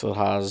box that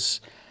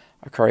has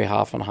a curry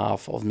half and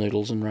half of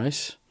noodles and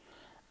rice,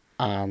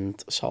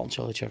 and salt and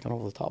chili chicken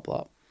over the top of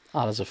that.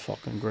 That is a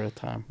fucking great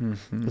time.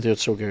 Mm-hmm. We do it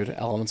so good.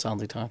 Elements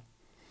Andy time.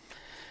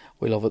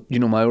 We love it. You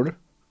know my order?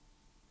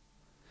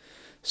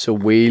 So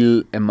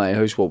in my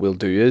house, what we'll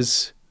do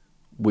is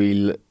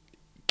we'll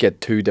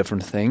get 2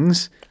 different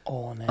things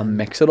and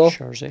mix it all.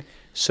 Jersey.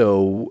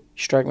 So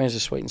You strike me as a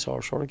sweet and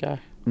sour sort of guy.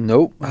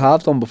 no,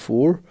 have done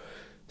before.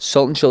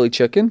 Salt and chili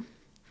chicken,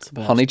 It's the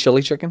best. honey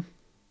chili chicken,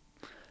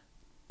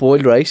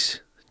 boiled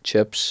rice,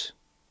 chips,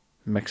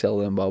 mix all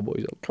them bad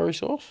boys up. Curry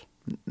sauce.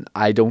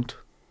 I don't.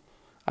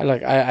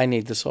 I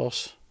need the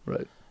sauce.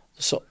 Right.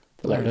 So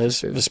there it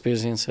is.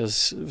 Vespasian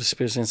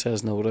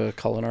says no to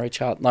culinary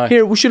chat. Now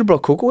Here, we should have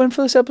brought Coco in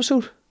for this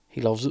episode.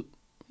 he loves it.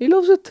 He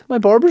loves it. My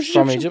barber's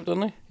From Egyptian. Egypt,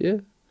 isn't he? Yeah.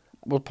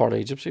 What part of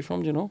Egypt is he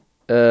from? Do you know?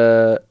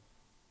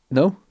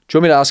 No. Do you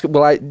want me to ask him? Do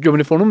you want me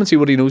to phone him and see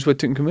what he knows about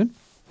Tutankhamun?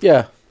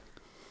 Yeah.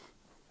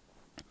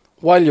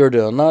 While you're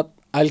doing that,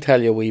 I'll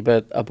tell you a wee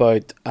bit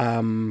about.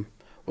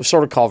 We've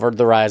sort of covered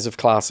the rise of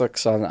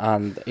classics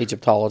and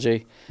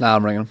Egyptology. Nah,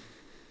 I'm ringing him.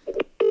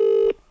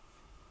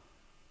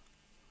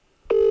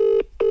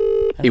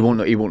 He won't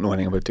know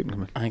anything about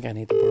Tutankhamun. I think I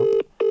need to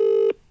burp.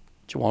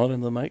 Do you want it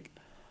into the mic?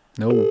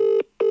 No.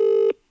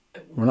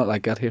 We're not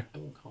like that here.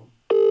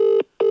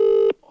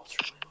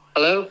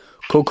 Hello?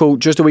 Coco,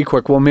 just a wee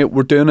quick one, mate.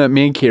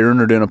 Me and Kieran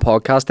are doing a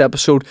podcast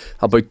episode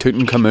about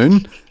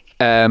Tutankhamun.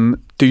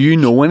 Do you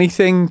know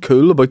anything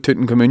cool about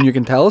Tutankhamun you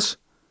can tell us?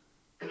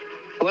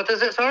 What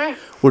is it, sorry?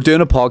 We're doing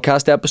a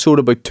podcast episode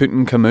about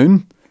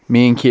Tutankhamun,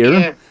 me and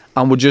Kieran, Yeah.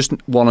 and we just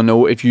want to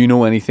know if you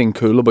know anything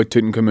cool about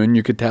Tutankhamun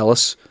you could tell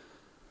us.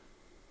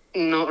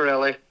 Not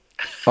really.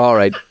 All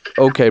right.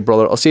 Okay,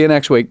 brother. I'll see you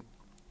next week.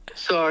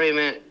 Sorry,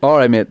 mate. All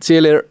right, mate. See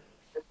you later.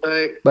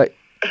 Bye. Bye.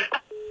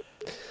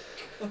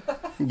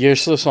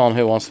 Useless on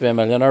Who Wants to Be a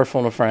Millionaire.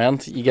 Phone a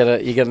friend. You get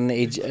an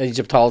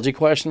Egyptology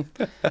question.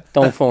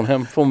 Don't phone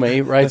him. Phone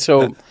me. Right.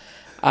 So,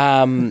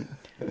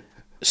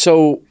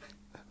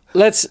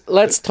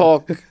 let's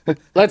talk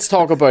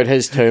about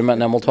his tomb, and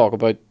then we'll talk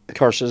about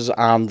curses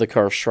and the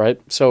curse.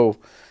 Right. So,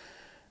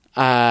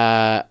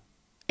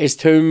 his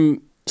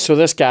tomb. So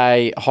this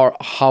guy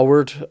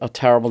Howard, a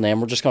terrible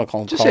name. We're just gonna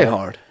call him. Just Carter. say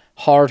hard.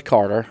 Hard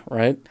Carter.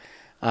 Right.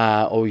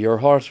 You're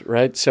hard.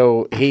 Right.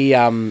 So he Do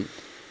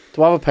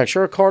I have a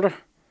picture of Carter?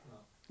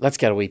 Let's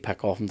get a wee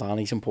pic off him, Dan.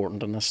 He's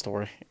important in this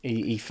story.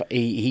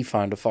 He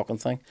found a fucking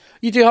thing.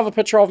 You do have a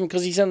picture of him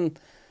because he's in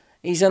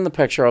the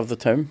picture of the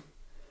tomb.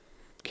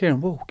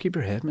 Kieran, whoa, keep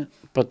your head, man.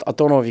 But I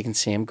don't know if you can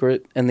see him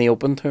great in the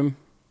open tomb.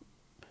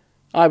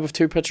 I have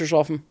 2 pictures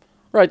of him.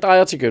 Right,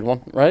 that's a good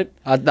one, right?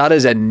 That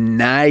is a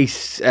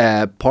nice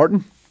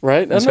parting.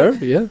 Right, That's isn't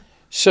her, it? yeah.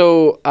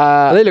 So,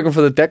 Are they looking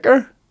for the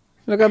dicker?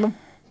 Look at them.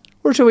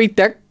 Where's your wee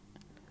dick?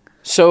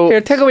 so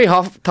Here, take a wee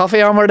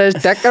toffee arm with his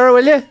dicker,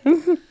 will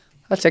you?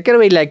 That's it. Get a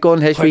wee leg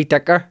on his wee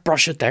dicker.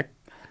 brush your dick.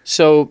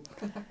 So,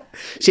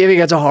 See if he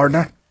gets a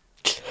hardener.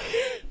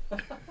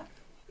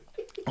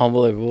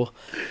 unbelievable.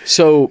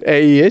 So,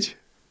 AEH,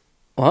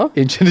 what?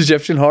 ancient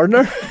Egyptian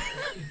hardener.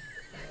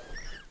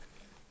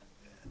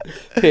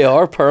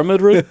 PR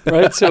pyramid route,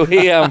 right? So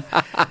he Hard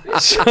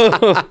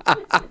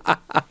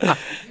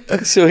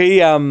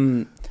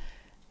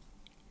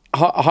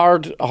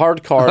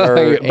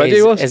Carter But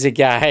he was. is a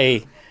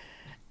guy.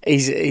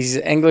 He's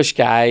an English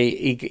guy.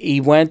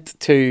 He went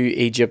to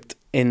Egypt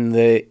in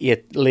the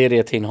late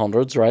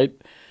 1800s, right?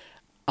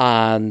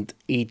 And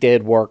he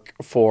did work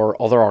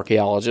for other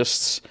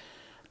archaeologists.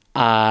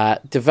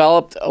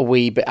 Developed a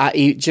wee bit.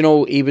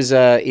 He was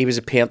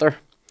a painter.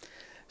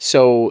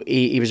 So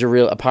he was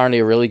apparently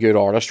a really good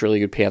artist,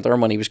 really good painter.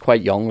 And when he was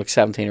quite young, like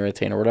 17 or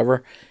 18 or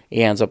whatever,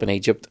 he ends up in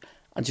Egypt.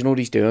 And do you know what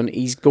he's doing?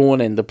 He's going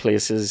into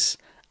places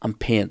and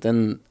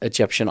painting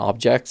Egyptian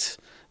objects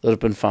that have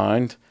been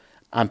found,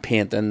 and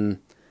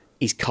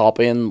he's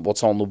copying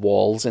what's on the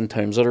walls in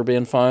tombs that are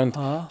being found,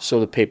 so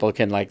that people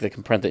can they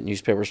can print it in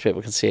newspapers,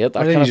 people can see it. That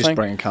Why kind didn't of you thing. just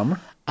bring a camera?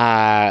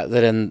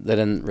 They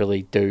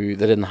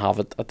didn't have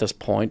it at this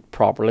point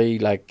properly,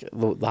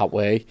 that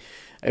way.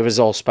 It was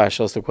all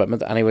specialist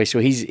equipment anyway. So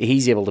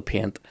he's able to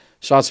paint.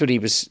 So that's what he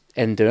was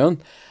in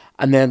doing.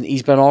 And then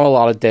he's been on a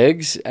lot of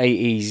digs.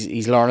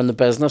 He's learning the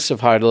business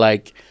of how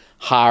to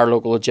hire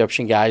local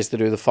Egyptian guys to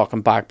do the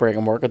fucking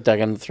backbreaking work of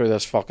digging through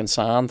this fucking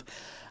sand,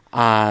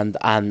 and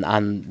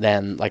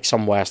then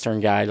some Western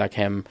guy like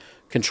him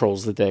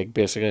controls the dig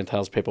basically and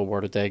tells people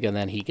where to dig, and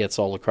then he gets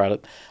all the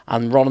credit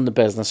and running the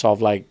business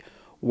of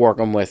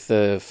working with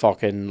the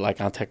fucking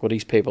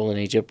antiquities people in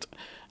Egypt.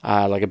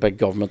 A big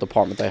government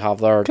department they have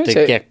there to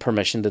get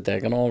permission to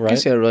dig and all, right? I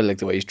say I really like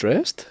the way he's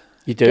dressed.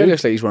 You do? He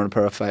looks like he's wearing a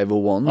pair of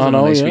 501s I and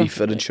know, a nice yeah. wee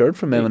fitted shirt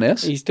from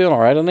M&S. He's doing all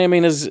right, and I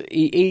mean,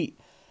 he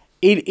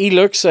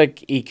looks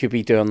like he could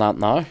be doing that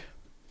now. Do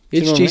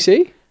you know what I mean?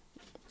 HGC?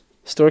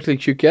 Historically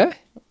cute guy?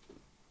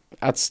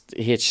 That's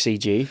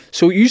HCG.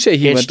 So you say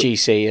he went...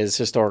 HGC is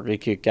historically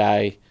cute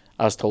guy,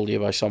 as told you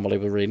by somebody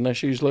with reading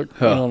issues. Look,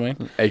 you know what I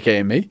mean?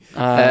 AKA me.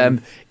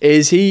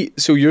 Is he...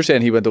 So you're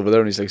saying he went over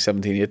there and he's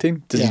 17,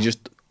 18? Does Yeah. he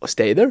just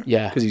stay there?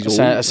 Yeah, Because he's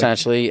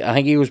essentially. I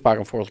think he goes back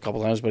and forth a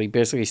couple of times, but he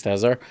basically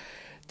stays there.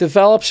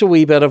 Develops a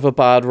wee bit of a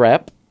bad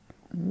rep.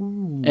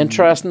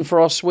 Interesting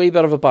for us, wee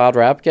bit of a bad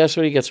rep. Guess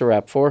what he gets a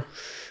rep for?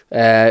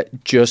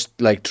 Just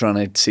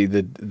trying to see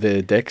the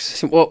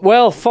dicks.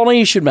 Well, funny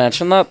you should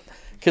mention that,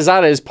 because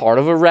that is part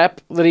of a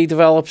rep that he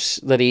develops,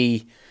 that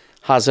he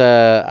has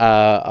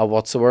a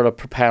what's the word, a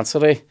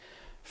propensity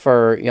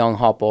for young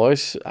hot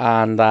boys,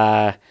 and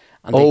out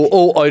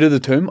of the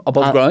tomb,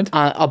 above ground?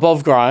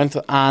 Above ground,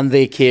 and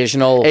the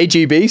occasional...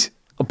 AGBs,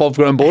 above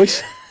ground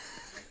boys.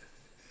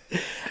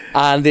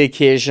 And the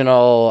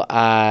occasional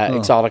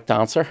exotic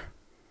dancer.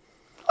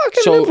 Not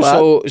the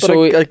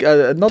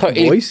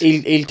voice.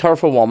 He'll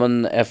turf a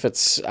woman if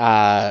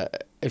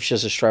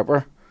she's a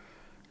stripper.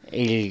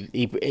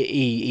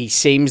 He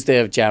seems to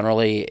have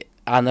generally,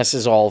 and this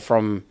is all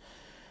from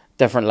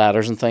different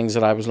letters and things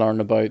that I was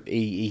learning about,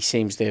 he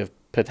seems to have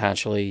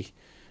potentially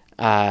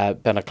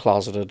been a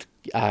closeted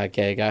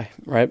gay guy,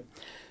 right?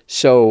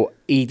 So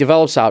he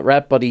develops that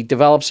rep, but he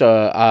develops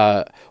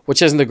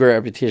which isn't a great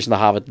reputation to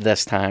have at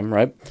this time,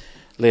 right?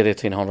 Late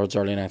 1800s,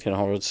 early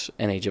 1900s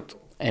in Egypt,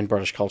 in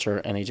British culture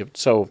in Egypt.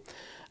 So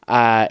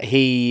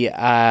he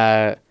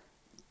also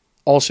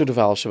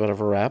develops a bit of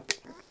a rep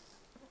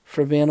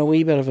for being a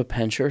wee bit of a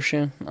pincher,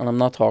 Shane. And I'm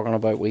not talking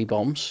about wee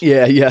bums.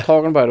 Yeah. I'm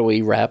talking about a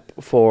wee rep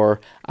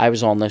for, I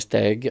was on this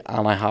dig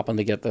and I happened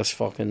to get this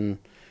fucking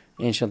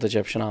ancient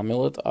Egyptian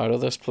amulet out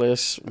of this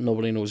place.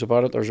 Nobody knows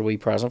about it. There's a wee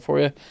present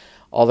for you.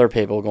 Other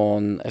people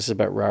going, this is a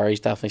bit rare,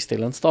 he's definitely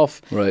stealing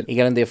stuff. Right. You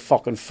get into a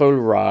fucking full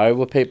row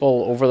with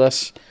people over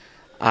this,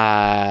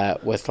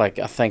 with I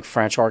think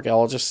French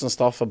archaeologists and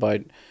stuff,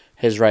 about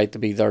his right to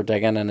be there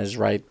digging and his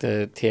right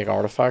to take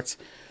artifacts.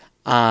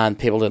 And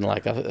people didn't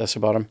like this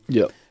about him.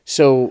 Yeah.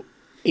 So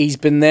he's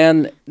been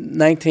then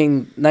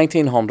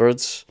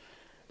 1900s,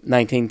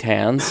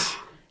 1910s.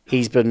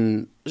 He's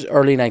been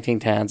early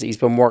 1910s. He's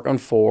been working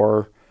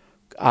for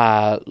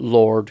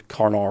Lord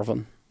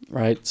Carnarvon,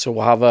 right? So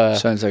we'll have a...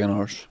 Sounds like an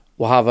arse.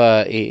 We'll have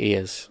a... He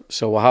is.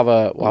 So we'll have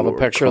a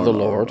picture of the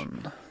Lord,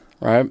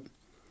 right?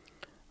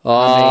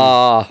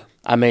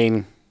 I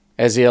mean,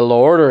 is he a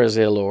lord or is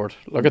he a lord?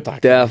 Look at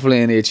that.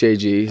 Definitely an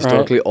HAG.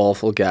 Historically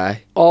awful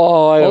guy.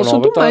 Oh, I don't know.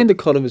 Also, don't mind the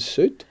cut of his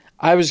suit.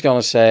 I was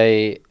going to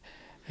say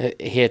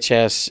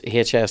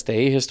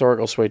HSD,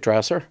 historical sweet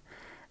dresser.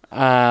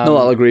 No,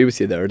 I'll agree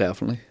with you there,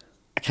 definitely.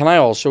 Can I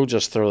also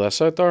just throw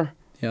this out there?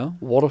 Yeah.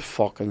 What a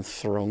fucking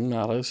throne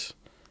that is.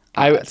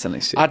 That's a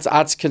nice suit.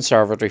 That's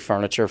conservatory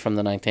furniture from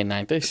the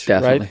 1990s,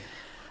 Definitely.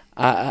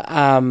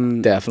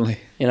 Definitely.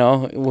 You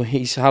know,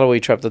 he's had a wee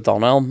trip to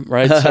Dunelm,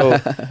 right?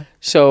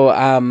 So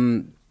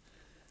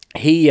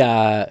he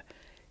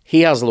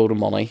has a load of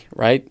money,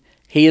 right?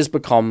 He has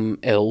become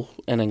ill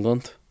in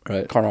England.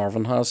 Right.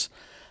 Carnarvon has,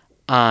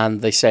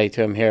 and they say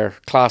to him here,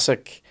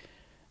 classic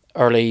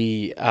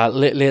late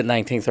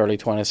 19th, early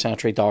 20th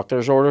century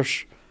doctor's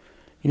orders.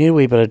 You need a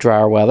wee bit of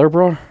drier weather,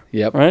 bro.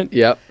 Yep. Right?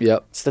 Yep.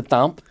 It's the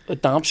damp. The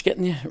damp's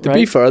getting you. To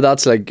be fair,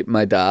 that's like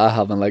my dad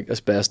having like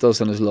asbestos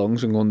in his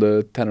lungs and going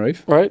to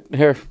Tenerife. Right?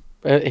 Here,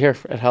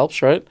 it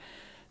helps, right?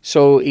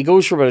 So he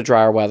goes for a bit of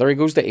drier weather. He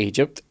goes to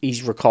Egypt.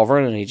 He's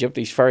recovering in Egypt.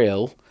 He's very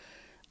ill.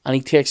 And he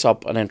takes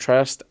up an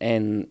interest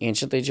in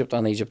ancient Egypt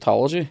and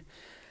Egyptology.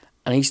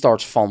 And he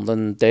starts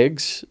funding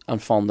digs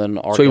and funding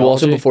archaeology. So he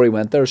wasn't before he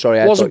went there?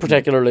 Sorry, He wasn't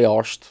particularly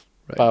arsed,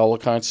 by all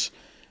accounts.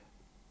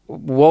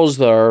 Was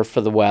there for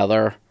the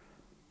weather,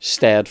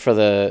 stayed for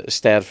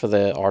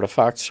the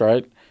artifacts,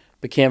 right?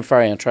 Became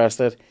very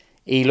interested.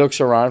 He looks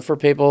around for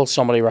people.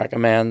 Somebody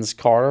recommends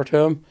Carter to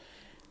him.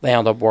 They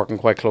end up working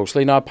quite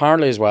closely. Now,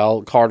 apparently as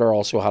well, Carter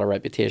also had a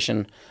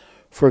reputation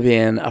for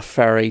being a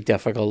very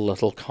difficult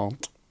little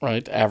cunt,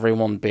 right?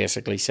 Everyone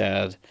basically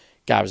said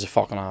guy was a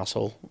fucking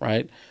asshole,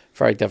 right?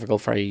 Very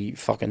difficult, very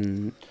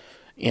fucking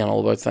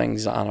anal about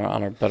things,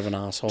 and a bit of an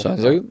asshole.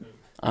 Sounds like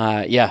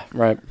it. Yeah,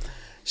 right.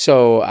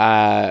 So,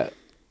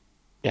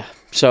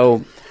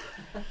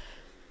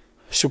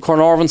 So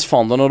Carnarvon's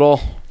funding it all.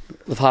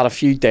 They've had a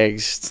few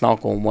digs. It's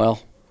not going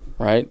well,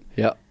 right?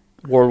 Yeah.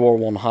 World War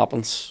One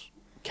happens.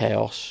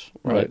 Chaos,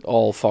 right? Right.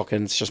 All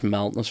fucking, it's just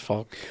melting as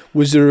fuck.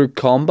 Was there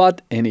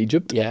combat in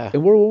Egypt? Yeah.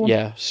 In World War One?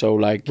 Yeah, so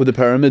like... Were the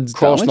pyramids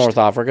across damaged? North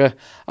Africa.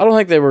 I don't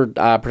think they were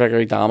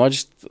particularly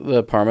damaged,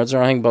 the pyramids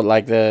or anything, but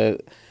like the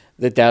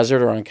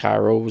desert around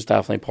Cairo was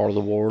definitely part of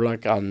the war,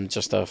 like, and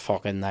just a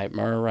fucking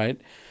nightmare, right?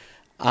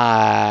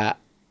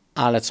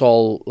 And it's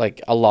all,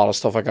 like, a lot of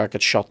stuff like that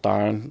got shut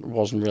down. There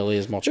wasn't really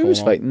as much Who going was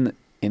on. fighting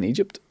in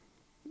Egypt?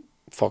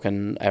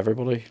 Fucking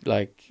everybody.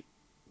 Like,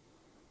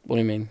 what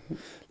do you mean?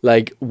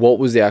 Like, what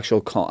was the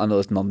actual... I know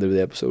it's nothing to do with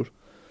the episode.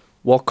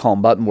 What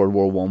combat in World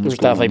War One There was was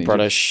going on definitely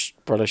in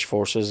Egypt? British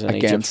forces in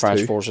Egypt, Against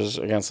French who? forces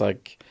against,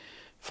 like,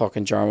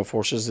 fucking German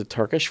forces, the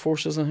Turkish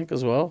forces, I think,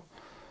 as well.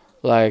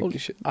 Like, Holy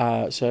shit.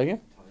 say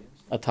again?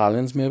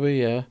 Italians, maybe,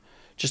 yeah.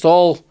 Just a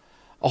whole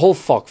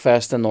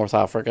fuckfest in North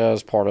Africa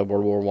as part of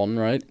World War One,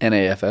 right?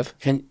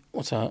 NAFF.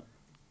 What's that?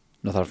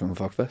 North African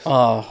Fuckfest.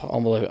 Oh,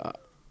 unbelievable.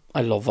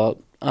 I love that.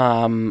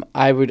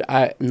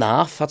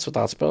 NAF, that's what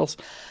that spells.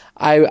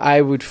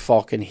 I would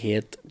fucking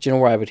hate, do you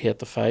know where I would hate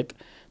the fight?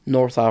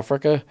 North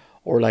Africa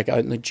or like out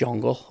in the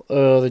jungle.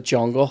 The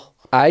jungle.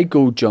 I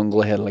go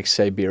jungle ahead of like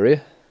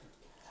Siberia.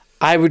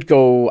 I would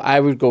go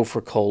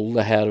for cold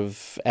ahead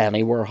of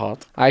anywhere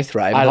hot. I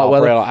thrive in I'll hot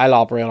weather.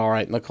 operate all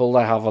right in the cold.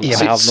 I have Yeah, I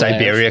but have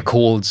Siberia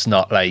cold's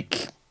not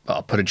like,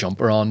 oh, put a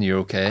jumper on, you're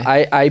okay.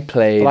 I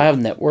played... But I have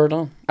knitwear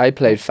on. I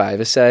played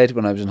five-a-side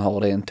when I was on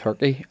holiday in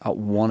Turkey at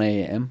 1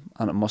 a.m.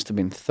 and it must have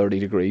been 30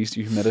 degrees.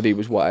 The humidity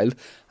was wild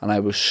and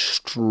I was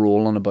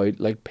strolling about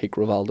like peak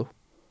Rivaldo.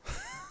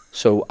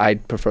 So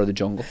I'd prefer the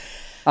jungle.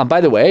 And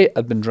by the way,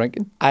 I'd been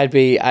drinking. I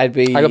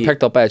got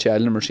picked up by a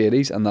child in a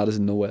Mercedes and that is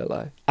no way a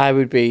lie. I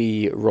would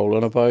be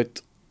rolling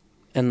about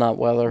in that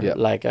weather, Yep.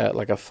 like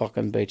a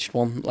fucking beached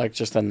one, like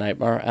just a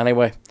nightmare.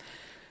 Anyway,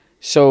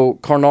 so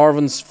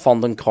Carnarvon's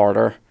funding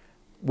Carter.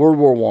 World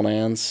War One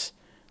ends.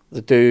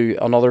 They do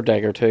another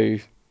dig or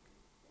two.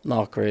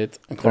 Not great.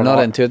 And They're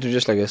not into it. They're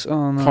just like this.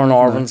 Oh no.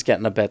 Carnarvon's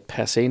getting a bit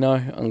pissy now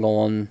and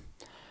going,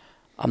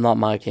 I'm not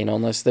mad keen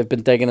on this. They've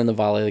been digging in the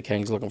Valley of the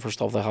Kings looking for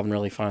stuff they haven't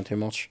really found too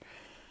much.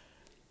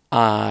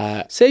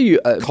 Say you...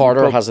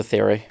 Carter has a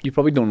theory. You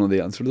probably don't know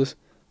the answer to this.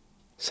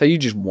 Say you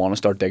just want to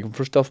start digging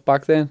for stuff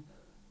back then.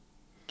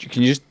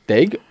 Can you just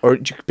dig, or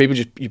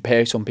you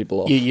pay some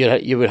people off?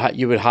 You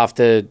would have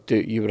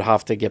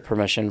to get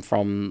permission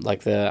from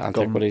like the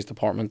antiquities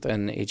department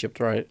in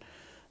Egypt, right?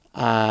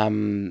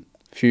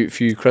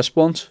 Few crisp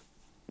ones.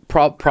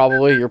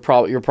 Probably you're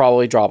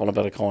probably dropping a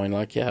bit of coin,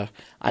 like, yeah,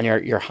 and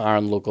you're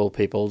hiring local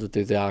people to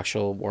do the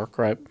actual work,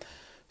 right?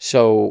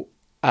 So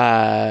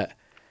it's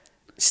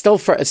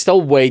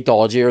still way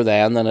dodgier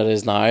then than it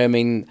is now. I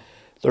mean,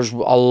 there's a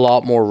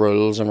lot more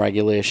rules and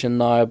regulation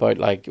now about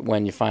like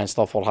when you find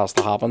stuff, what has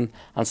to happen,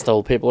 and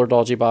still people are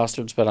dodgy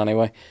bastards. But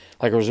anyway,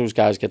 like there was those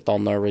guys get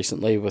done there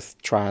recently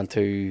with trying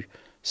to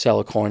sell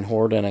a coin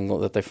hoard in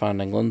England that they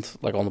found in England,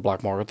 like on the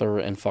black market. They're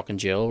in fucking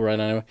jail right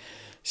now.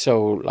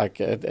 So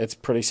like it's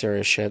pretty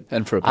serious shit.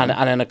 And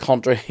and in a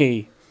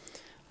country,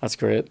 that's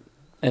great.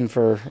 In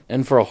for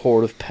a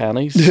hoard of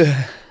pennies.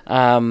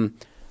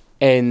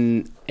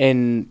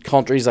 In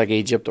countries like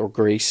Egypt or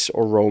Greece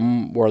or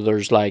Rome, where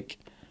there's like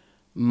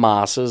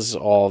masses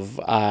of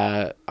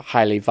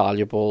highly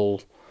valuable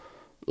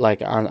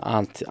like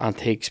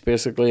antiques,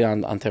 basically,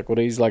 and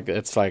antiquities, like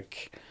it's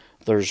like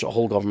there's a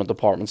whole government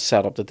department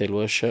set up to deal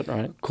with this shit,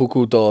 right?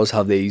 Coco does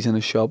have these in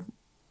his shop.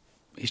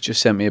 He's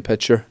just sent me a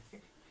picture.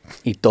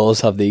 He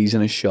does have these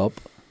in his shop.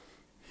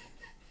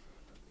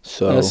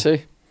 So Let's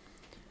see.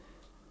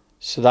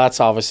 So that's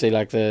obviously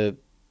like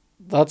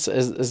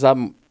is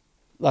that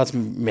That's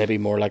maybe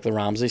more like the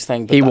Ramses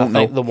thing. But He won't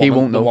know. The woman, He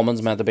won't the know.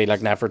 woman's meant to be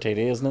like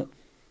Nefertiti, isn't it?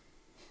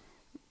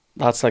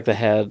 That's like the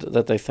head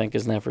that they think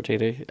is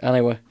Nefertiti.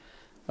 Anyway,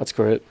 that's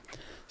great.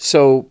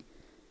 So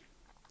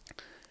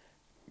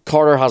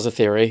Carter has a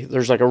theory.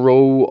 There's like a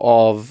row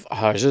of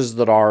houses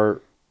that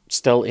are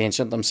still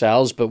ancient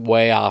themselves, but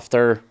way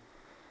after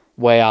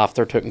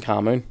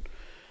Tutankhamun,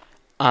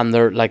 and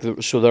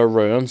they're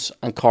ruins.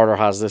 And Carter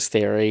has this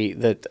theory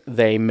that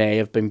they may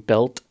have been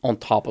built on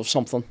top of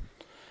something,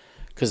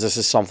 because this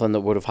is something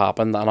that would have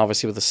happened. And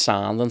obviously with the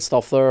sand and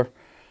stuff there,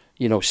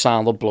 you know,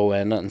 sand will blow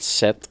in and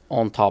sit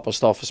on top of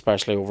stuff,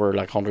 especially over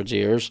like hundreds of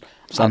years,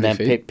 Sandy and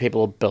then feet.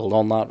 people will build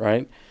on that,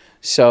 right?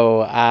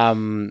 So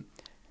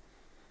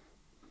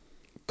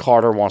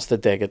Carter wants to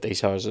dig at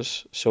these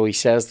houses. So he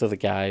says to the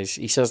guys,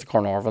 he says to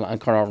Carnarvon, and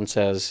Carnarvon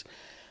says,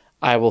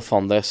 I will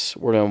fund this.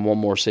 We're doing one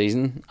more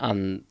season,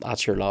 and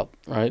that's your lot,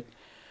 right?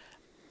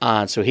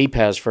 And so he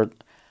pays for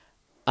it.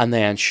 And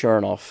then, sure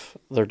enough,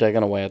 they're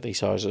digging away at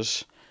these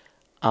houses.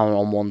 And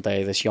on one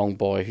day, this young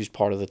boy who's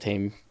part of the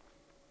team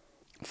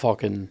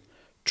fucking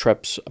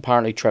trips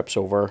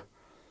over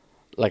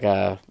like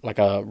a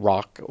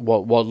rock,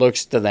 what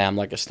looks to them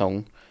like a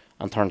stone,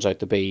 and turns out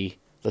to be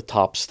the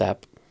top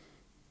step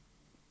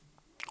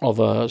of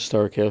a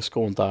staircase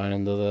going down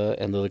into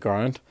the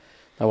ground.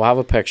 Now we'll have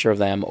a picture of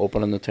them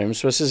opening the tomb.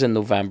 So this is in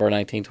November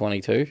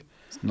 1922.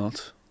 It's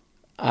nuts.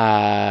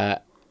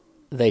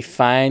 They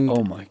find,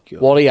 Oh my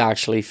God. what he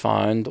actually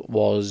found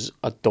was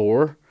a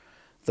door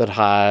that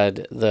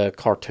had the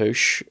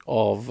cartouche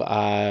of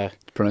It's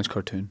pronounced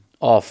cartoon.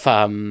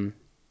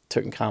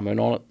 Tutankhamun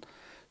on it.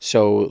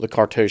 So the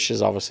cartouche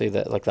is obviously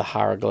the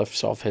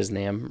hieroglyphs of his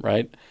name,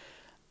 right?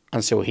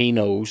 And so he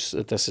knows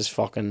that this is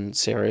fucking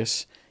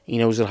serious. He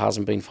knows it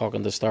hasn't been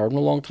fucking disturbed in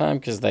a long time,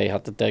 because they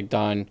had to dig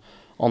down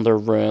under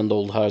ruined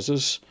old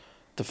houses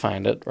to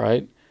find it,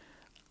 right?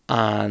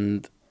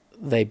 And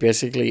they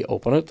basically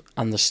open it,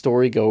 and the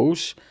story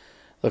goes,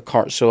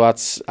 so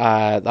that's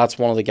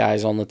one of the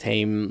guys on the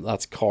team.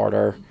 That's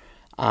Carter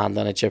and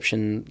an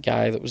Egyptian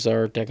guy that was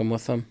there digging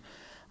with them.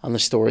 And the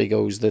story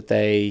goes that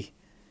they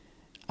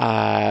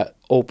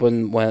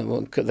open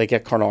when they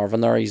get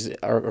Carnarvon there.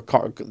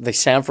 They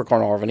send for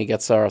Carnarvon. He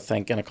gets there, I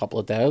think, in a couple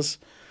of days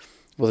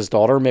with his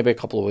daughter, maybe a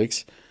couple of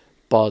weeks.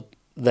 But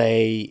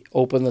they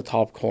open the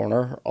top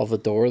corner of the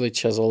door. They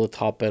chisel the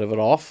top bit of it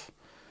off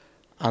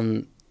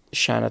and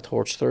shine a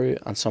torch through.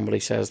 And somebody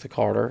says to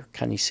Carter,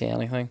 "Can you see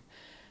anything?"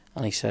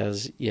 And he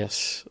says,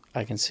 "Yes,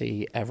 I can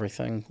see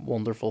everything.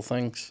 Wonderful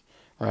things."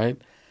 Right?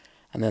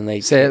 And then they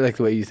Say it like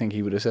the way you think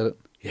he would have said it.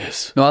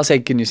 "Yes, No, I'll say,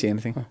 can you see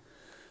anything?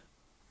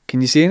 Can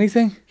you see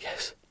anything?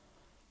 yes,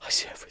 I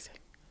see everything.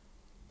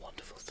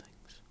 Wonderful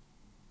things."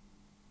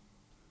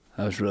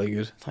 That was really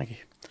good. Thank you,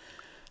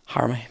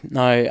 Harmy.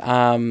 Now,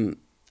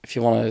 if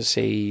you want to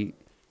see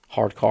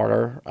Hard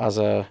Carter as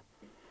a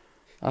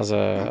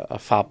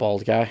fat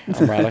bald guy,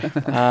 I'm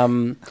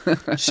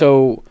ready.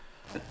 So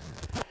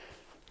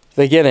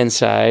they get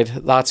inside.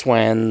 That's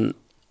when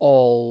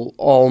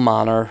all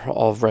manner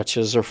of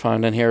riches are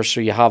found in here.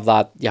 So you have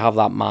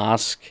that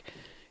mask,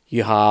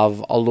 you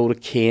have a load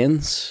of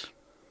canes,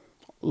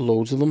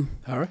 loads of them.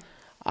 All right.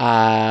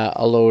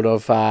 A load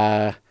of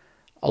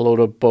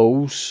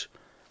bows.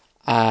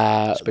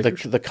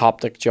 Speakers. The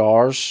Coptic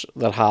jars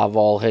that have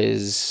all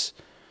his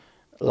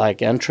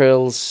like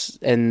entrails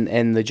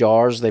in the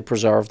jars. They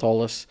preserved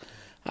all this.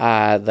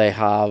 They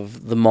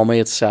have the mummy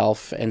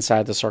itself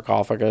inside the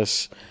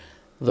sarcophagus.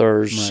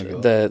 There's My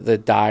God. the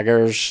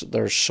daggers.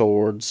 There's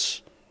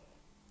swords.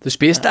 The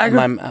space dagger?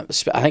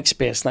 I think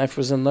Space Knife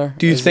was in there.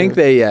 Do you Is think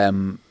there-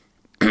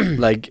 they,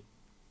 like,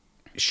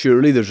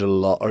 surely there's a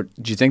lot, or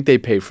do you think they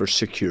pay for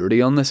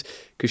security on this?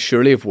 Because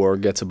surely if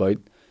word gets about,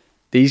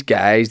 these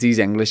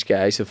English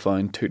guys have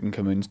found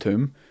Tutankhamun's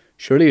tomb,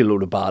 surely a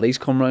load of bodies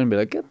come around and be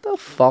like, get the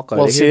fuck out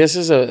Well, of see, here. this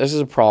is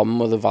a problem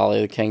with the Valley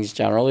of the Kings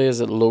generally, is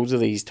that loads of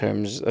these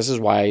tombs. This is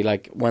why,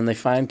 like, when they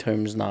find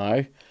tombs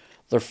now,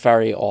 they're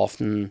very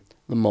often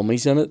the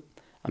mummy's in it,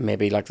 and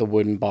maybe like the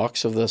wooden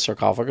box of the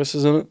sarcophagus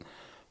is in it,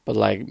 but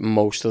like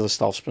most of the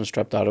stuff's been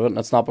stripped out of it, and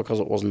it's not because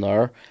it wasn't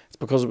there. It's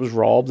because it was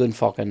robbed in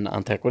fucking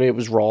antiquity. It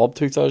was robbed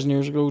 2,000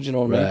 years ago. Do you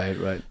know what I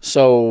mean? Right.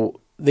 So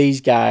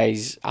these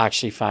guys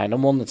actually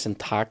find one that's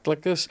intact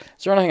like this.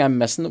 Is there anything I'm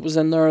missing that was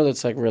in there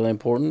that's like really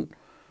important?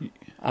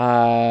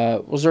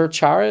 Was there a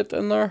chariot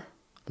in there?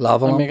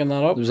 Lava I'm lamp. making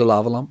that up. There was a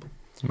lava lamp.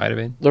 Might have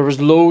been. There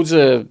was loads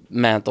of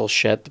mental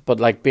shit, but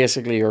like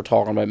basically you're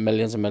talking about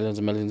millions and millions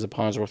and millions of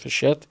pounds worth of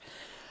shit.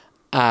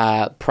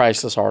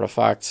 Priceless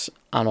artifacts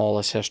and all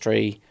this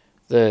history.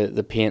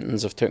 The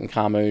paintings of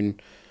Tutankhamun,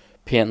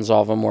 paintings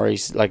of him where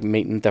he's like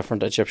meeting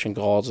different Egyptian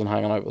gods and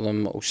hanging out with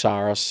them,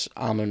 Osiris,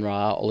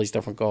 Amun-Ra, all these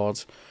different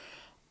gods.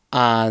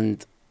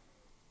 And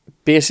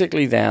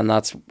basically then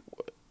that's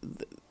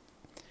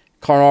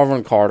Carnarvon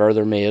and Carter,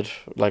 they're made,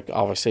 like,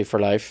 obviously for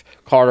life.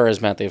 Carter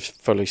is meant to have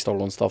fully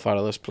stolen stuff out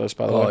of this place,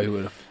 by the Oh, way. he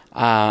would have.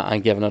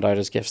 And given it out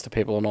as gifts to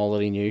people and all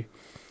that he knew.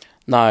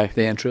 Now,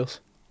 The entrails.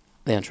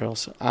 the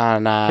entrails.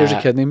 And Here's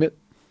a kidney, mate.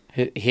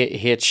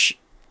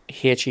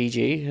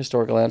 HEG,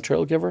 historical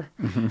entrail giver.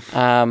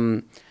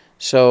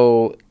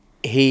 So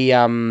he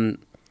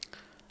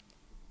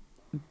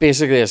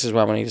basically, this is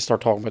when we need to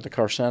start talking about the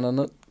curse then, in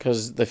it,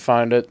 because they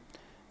found it,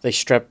 they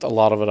stripped a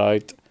lot of it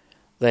out.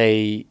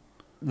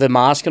 The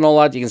mask and all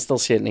that, you can still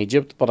see it in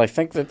Egypt, but I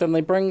think that then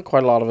they bring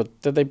quite a lot of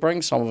it. Did they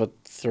bring some of it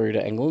through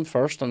to England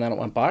first, and then it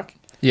went back?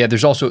 Yeah,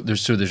 there's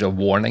a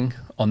warning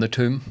on the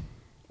tomb.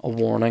 A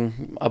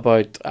warning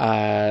about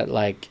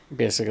like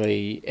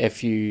basically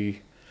if you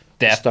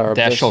Death disturb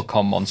this. shall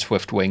come on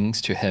swift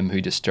wings to him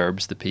who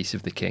disturbs the peace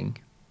of the king.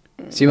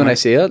 See, when I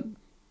say it,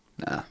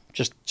 nah,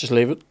 Just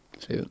leave it.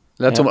 see it.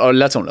 Let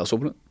someone else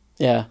open it.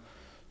 Yeah.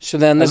 So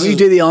then this Will you is,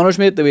 do the honours,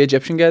 mate? The way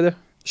Egyptian guy there.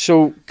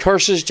 so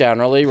curses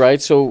generally,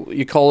 right? So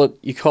you call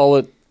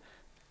it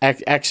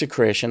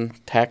execration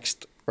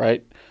text,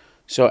 right?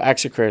 So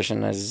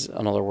execration is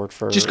another word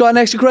for Just got an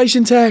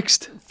execration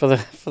text. for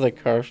the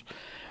curse,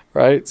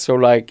 right? So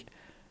like,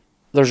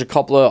 there's a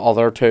couple of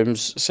other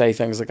tombs say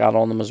things like that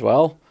on them as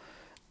well,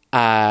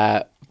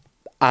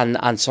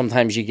 and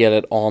sometimes you get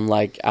it on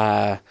like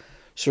so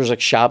there's like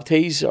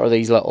shabtis, or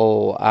these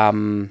little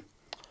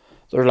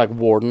they're like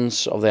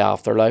wardens of the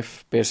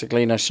afterlife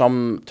basically. Now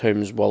some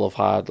tombs will have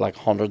had like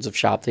hundreds of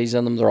shabtis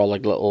in them. They're all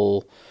like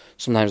little,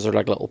 sometimes they're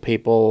like little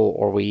people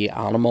or wee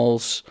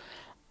animals,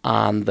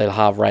 and they'll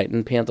have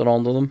writing painted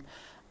onto them,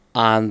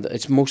 and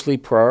it's mostly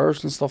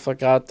prayers and stuff like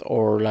that,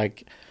 or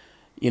like,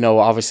 you know,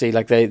 obviously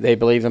like they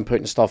believe in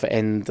putting stuff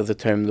into the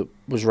tomb that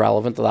was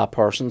relevant to that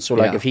person. So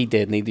like Yeah. if he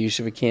did need the use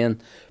of a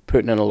cane,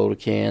 putting in a load of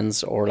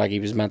canes, or like he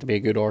was meant to be a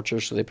good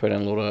archer, so they put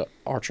in a load of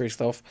archery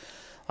stuff.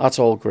 That's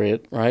all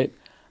great, right?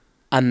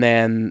 And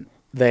then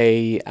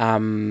they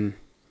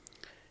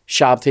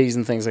shabtis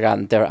and things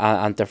like that,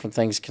 and different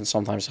things can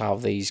sometimes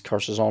have these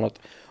curses on it,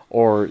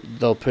 or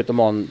they'll put them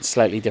on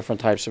slightly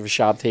different types of a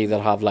shabti that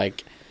have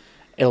like,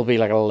 it'll be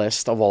like a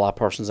list of all that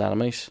person's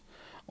enemies,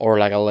 or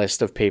like a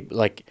list of people,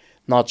 like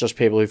not just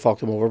people who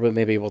fucked them over, but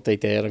maybe what they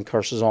did, and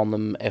curses on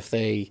them if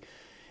they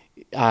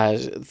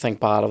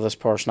think bad of this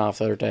person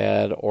after they're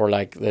dead, or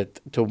like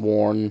that to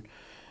warn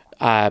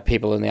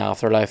people in the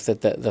afterlife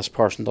that this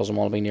person doesn't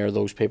want to be near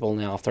those people in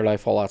the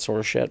afterlife, all that sort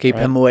of shit. Keep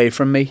right? him away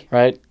from me.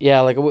 Right? Yeah,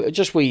 like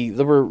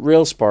they were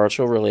real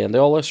spiritual, really into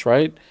all this,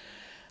 right?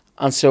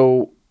 And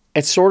so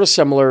it's sort of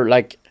similar.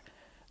 Like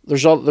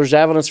there's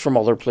evidence from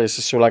other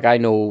places. So like I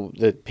know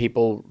that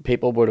people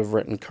would have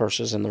written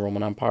curses in the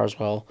Roman Empire as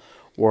well,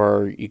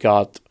 where you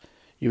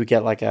would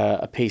get like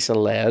a piece of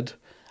lead,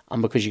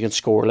 and because you can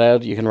score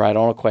lead, you can write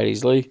on it quite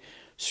easily.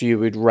 So you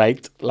would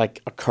write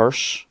like a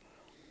curse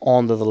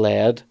onto the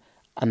lead,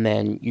 and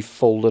then you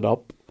fold it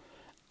up,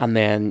 and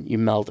then you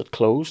melt it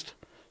closed,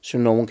 so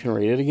no one can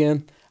read it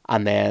again,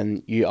 and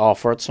then you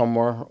offer it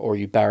somewhere, or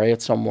you bury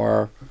it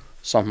somewhere,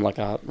 something like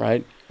that,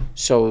 right?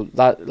 So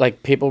that,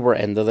 like, people were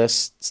into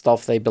this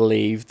stuff. They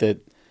believed that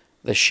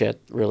the shit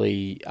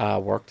really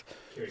worked.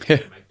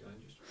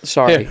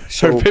 Sorry. Yeah,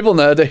 So so people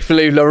nowadays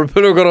believe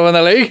Liverpool are going to win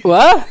the league.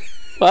 what?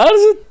 What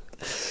is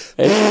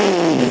it?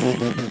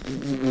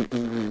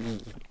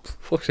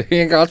 Fuck's sake,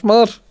 ain't got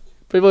mad.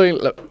 People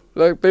ain't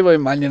like people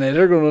in Man United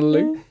are going to win the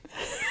league.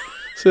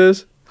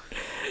 Says.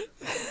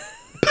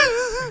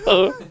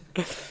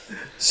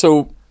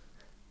 So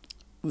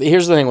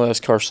here's the thing with this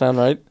curse then,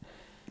 right?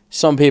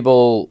 Some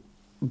people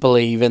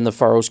believe in the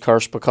Pharaoh's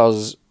curse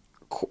because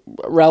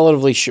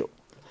relatively sure.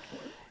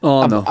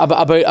 Oh no.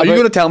 About Are you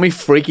going to tell me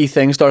freaky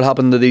things start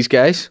happening to these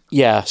guys?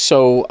 yeah,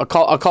 so a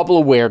couple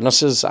of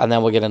weirdnesses, and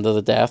then we'll get into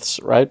the deaths,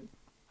 right?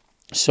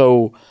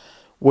 So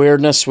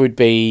weirdness would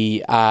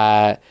be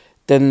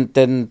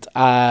didn't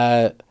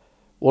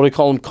what do you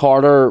call him?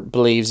 Carter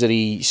believes that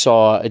he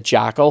saw a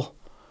jackal,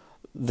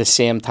 the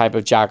same type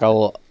of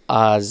jackal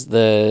as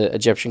the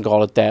Egyptian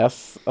god of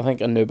death, I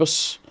think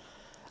Anubis.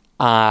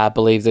 I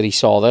believe that he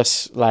saw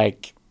this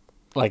like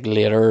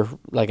later,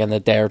 like in the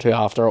day or two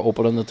after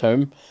opening the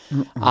tomb,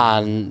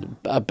 and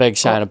a big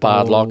sign of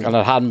bad luck, and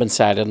it hadn't been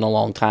sighted in a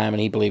long time,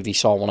 and he believed he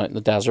saw one out in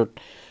the desert.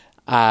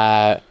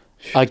 A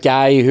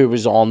guy who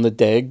was on the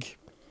dig,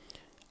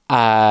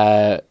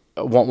 one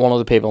of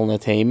the people in the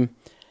team,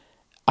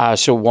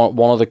 so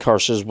one of the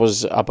curses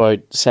was about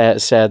said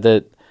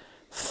that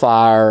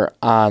fire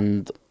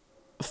and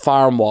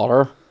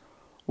water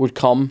would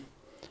come,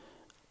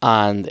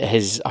 and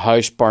his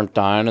house burnt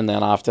down, and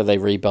then after they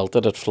rebuilt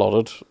it, it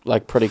flooded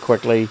like pretty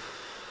quickly.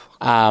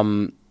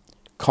 Carnarvon,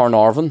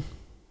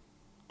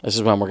 this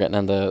is when we're getting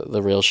into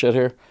the real shit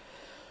here.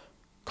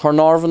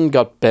 Carnarvon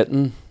got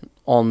bitten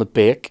on the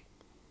beak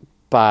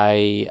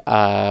by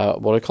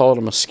what do you call it,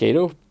 a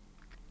mosquito,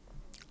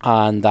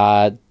 and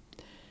had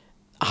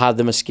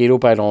the mosquito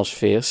bite on his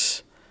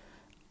face,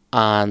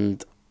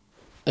 and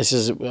this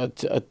is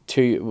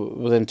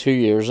within 2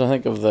 years, I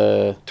think, of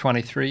the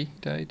 23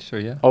 died, so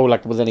yeah. oh,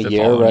 like within a The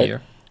year, following right?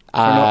 year.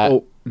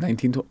 19.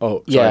 Oh,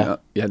 sorry. yeah.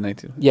 Yeah,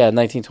 19. Yeah,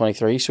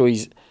 1923. So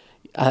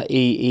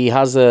he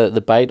has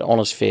the bite on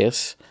his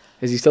face.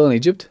 Is he still in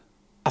Egypt?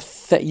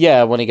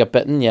 Yeah, when he got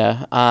bitten,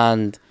 yeah,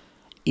 and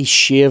he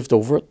shaved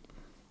over it.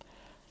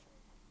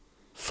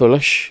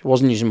 foolish.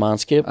 Wasn't using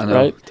Manscaped, I know.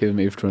 right? Take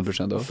me for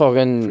 20% off.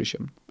 Fucking Free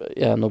shipping.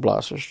 yeah, no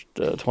blasters.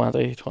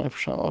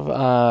 20%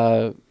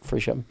 off. Free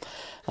shipping.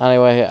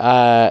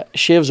 Anyway,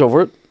 shaves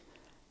over it,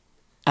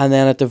 and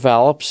then it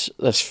develops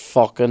this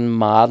fucking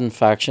mad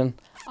infection,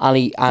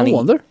 and No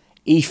wonder.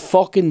 he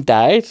fucking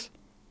died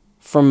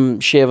from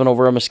shaving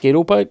over a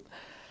mosquito bite.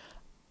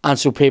 And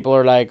so people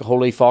are like,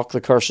 holy fuck, the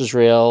curse is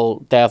real,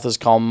 death has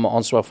come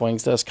on swift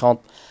wings, this cunt.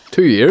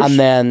 2 years. And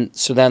then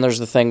there's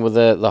the thing with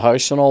the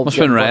house and all. Must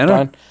have been getting burnt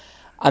raining. down.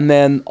 And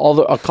then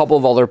a couple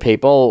of other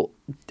people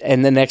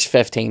in the next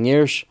 15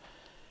 years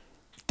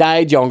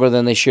died younger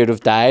than they should have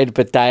died,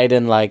 but died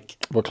in like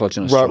We're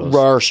clutching at straws.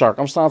 rare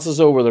circumstances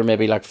though, where they're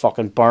maybe like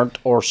fucking burnt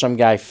or some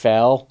guy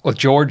fell. Well,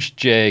 George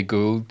J.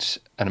 Gould,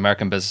 an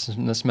American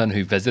businessman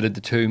who visited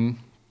the tomb,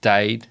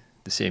 died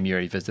the same year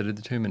he visited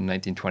the tomb in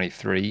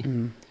 1923.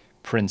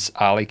 Prince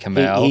Ali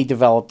Kamel, He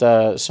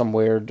developed some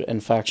weird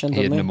infection, he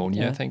had didn't he?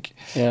 pneumonia, Yeah. I think.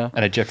 Yeah.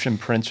 An Egyptian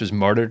prince was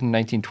murdered in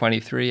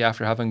 1923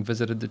 after having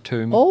visited the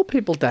tomb. All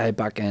people die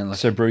back in. Like,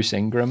 Sir Bruce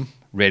Ingram,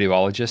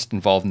 radiologist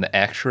involved in the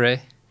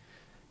X-ray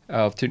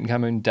of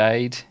Tutankhamun,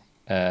 died.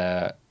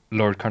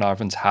 Lord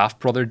Carnarvon's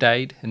half-brother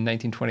died in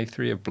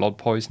 1923 of blood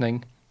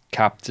poisoning.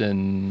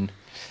 Captain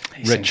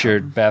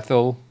Richard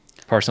Bethel,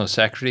 personal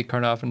secretary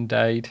Carnarvon,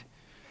 died.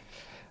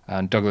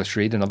 And Douglas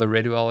Reed, another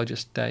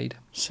radiologist, died.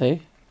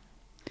 See?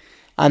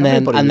 And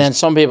Everybody then was-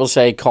 some people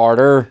say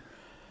Carter,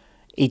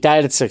 he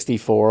died at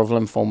 64 of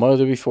lymphoma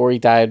before he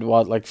died,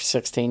 like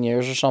 16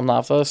 years or something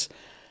after this.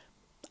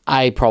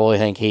 I probably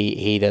think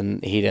he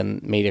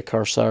didn't meet a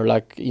curse there.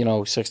 Like,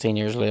 16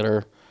 years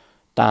later,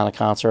 dying of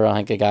cancer. I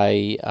think the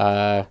guy,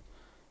 I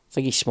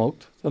think he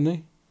smoked, didn't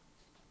he?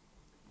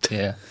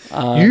 Yeah.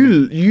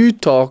 you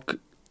talk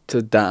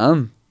to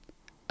Dan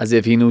as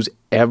if he knows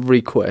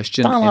every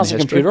question Dan in has a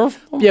history. computer.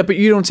 Yeah, but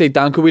you don't say,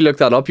 Dan, could we look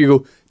that up? You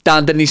go,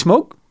 Dan, didn't he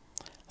smoke?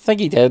 I think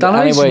he did. Dan,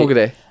 how did he Anyway, smoke a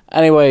day?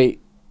 Anyway,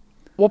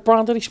 what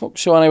brand did he smoke?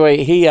 So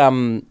anyway, he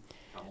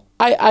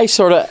I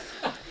sort of,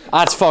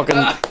 that's fucking.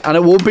 And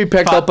it won't be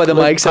picked up by the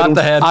mics, I pat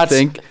the head. don't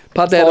think.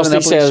 Pat the head of the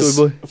Nepalese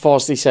soy boy.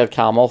 Frosty said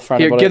camel for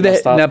Here, anybody give that the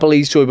missed that.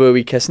 Nepalese soy boy a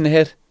wee kiss in the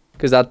head,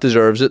 because that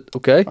deserves it,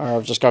 okay?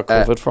 I've just got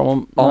COVID from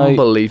him. Now,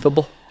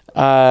 Unbelievable.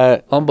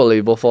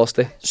 Unbelievable,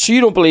 Frosty. so you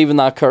don't believe in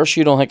that curse?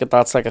 You don't think that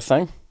that's like a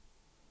thing?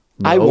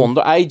 I No.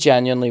 wonder. I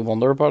genuinely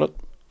wonder about it.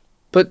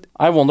 But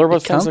I wonder about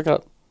It things can't.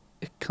 like that.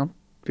 it can't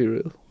be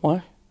real. Why?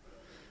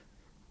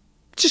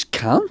 It just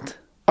can't.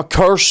 A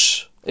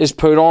curse is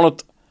put on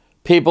it.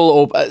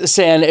 People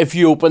saying if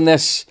you open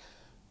this,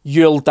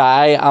 you'll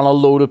die, and a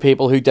load of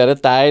people who did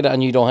it died,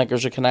 and you don't think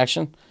there's a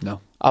connection. No.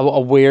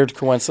 A weird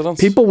coincidence.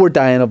 People were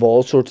dying of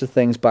all sorts of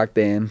things back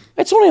then.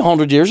 It's only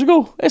 100 years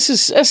ago. This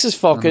is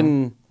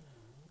fucking.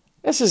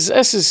 This is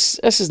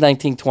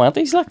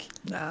 1920s. Like,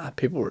 Nah,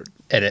 people were.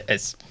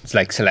 It's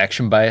like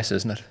selection bias,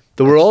 isn't it?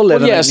 They were all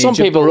living yeah, out in some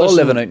Egypt. people they were all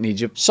listen- living out in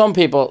Egypt. some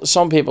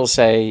people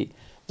say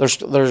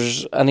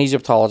there's an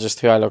Egyptologist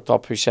who I looked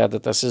up who said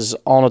that this is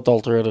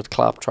unadulterated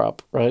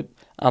claptrap, right?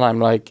 And I'm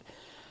like,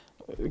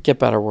 get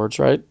better words,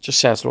 right? Just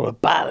says a load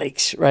of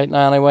bollocks right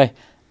now. Anyway,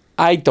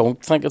 I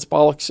don't think it's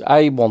bollocks.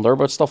 I wonder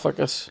about stuff like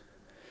this.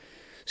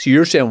 So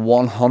you're saying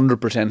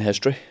 100%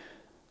 history?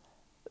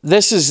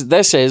 This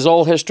is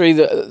all history.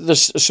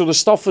 So the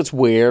stuff that's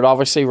weird,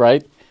 obviously,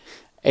 right,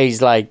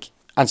 is like,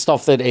 and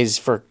stuff that is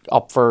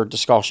up for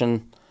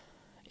discussion.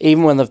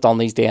 Even when they've done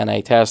these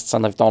DNA tests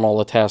and they've done all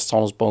the tests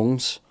on his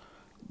bones,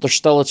 there's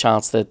still a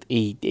chance that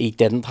he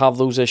didn't have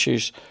those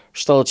issues.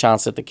 There's still a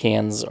chance that the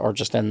canes are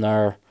just in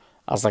there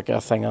as like a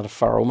thing that a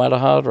pharaoh might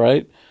have had,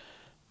 right?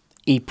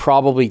 He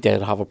probably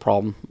did have a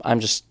problem.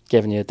 I'm just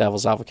giving you a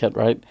devil's advocate,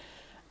 right?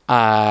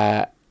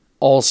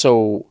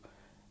 Also,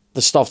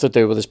 the stuff to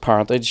do with his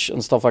parentage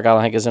and stuff like that,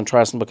 I think is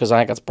interesting, because I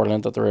think it's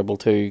brilliant that they're able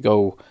to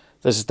go,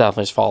 this is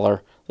definitely his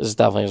father, this is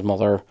definitely his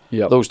mother.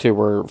 Yep. Those two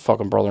were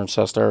fucking brother and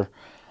sister.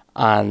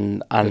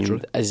 And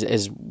Literally.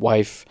 his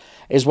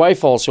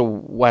wife also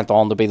went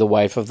on to be the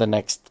wife of the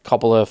next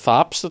couple of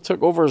faps that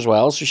took over as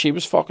well. So she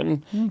was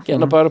fucking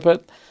getting about a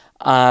bit.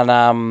 And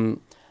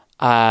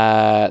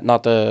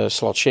not to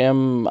slut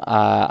shame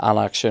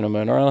Anak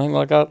Sunamun or anything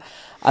like that.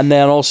 And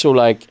then also,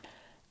 like,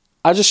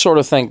 I just sort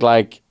of think,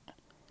 like,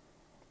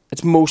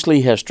 it's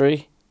mostly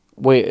history.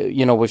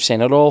 We've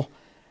seen it all.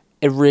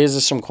 It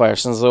raises some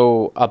questions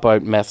though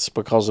about myths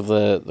because of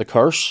the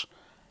curse.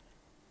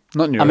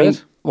 Not in your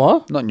head.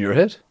 What? Not in your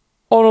head.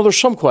 Oh no, there's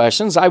some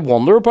questions. I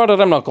wonder about it.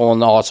 I'm not going,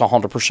 no, it's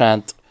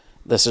 100%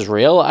 this is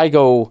real. I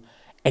go,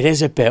 it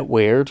is a bit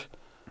weird,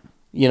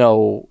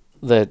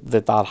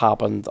 that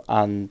happened.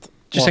 And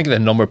Just think of the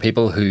number of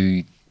people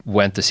who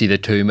went to see the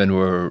tomb and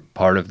were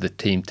part of the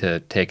team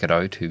to take it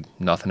out, who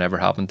nothing ever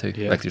happened to.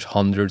 Yeah. Like, there's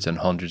hundreds and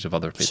hundreds of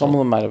other people. some of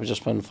them might have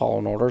just been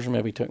following orders, or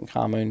maybe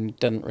Tutankhamun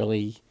didn't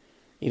really.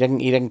 He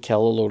didn't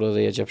kill a load of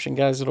the Egyptian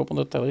guys that opened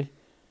it, did he?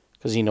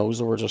 Because he knows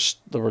they were just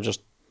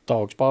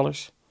dogs'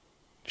 bodies.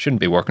 Shouldn't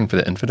be working for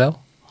the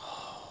infidel.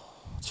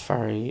 It's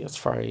very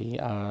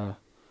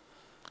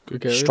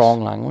Gregarious?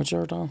 strong language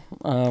there, Dan.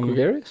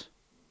 Gregarious?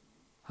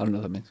 I don't know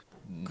what that means.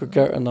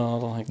 No, I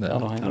don't think. No, I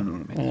don't think. I don't know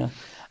what it means.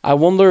 I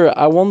wonder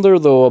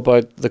though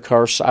about the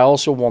curse. I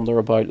also wonder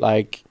about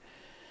like,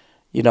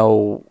 you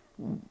know,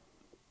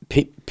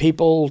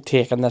 people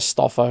taking this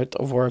stuff out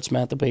of where it's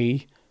meant to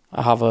be.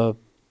 I have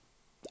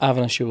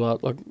an issue with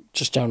that, like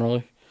just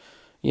generally,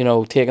 you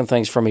know, taking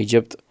things from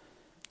Egypt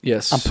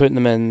Yes. and putting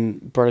them in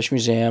British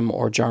Museum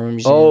or German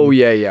Museum. Oh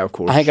yeah, of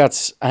course. I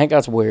think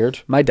that's weird.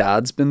 My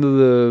dad's been to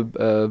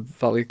the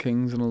Valley of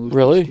Kings and all those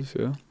Really? places,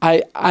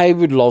 yeah. I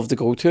would love to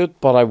go to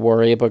it, but I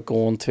worry about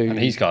going to And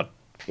he's got.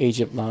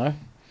 Egypt now.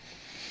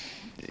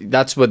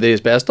 That's where the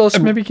asbestos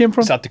maybe came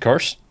from. Is that the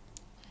curse?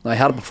 I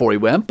had it before he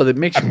went, but it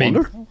makes you mean-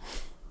 wonder.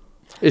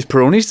 Is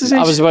Peyronie's disease?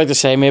 I was about to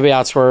say maybe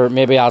that's where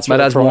My the dad's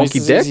Peyronie's wonky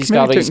disease- dick. He's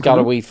Maybe got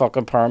a Tutankhamun. wee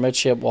fucking pyramid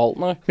shaped walt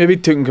now. Maybe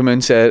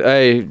Tutankhamun said,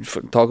 "Hey,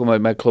 talking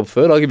about my club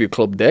foot, I'll give you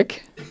club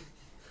dick."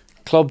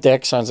 Club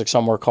Dick sounds like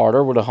somewhere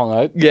Carter would have hung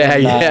out. Yeah,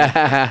 in,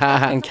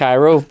 yeah. in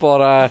Cairo.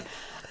 But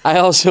I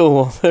also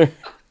wonder.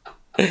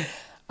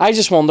 I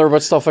just wonder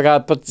about stuff like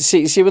that. But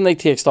see when they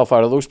take stuff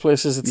out of those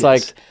places, it's Yes,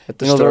 like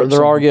it you know disturbs they're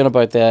them. arguing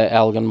about the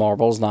Elgin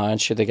marbles now and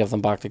should they give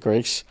them back to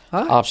Greece?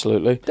 Aye.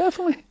 Absolutely.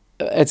 Definitely.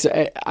 It's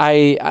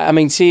I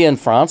mean, see in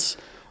France,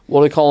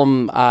 what do they call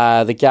him?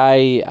 The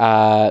guy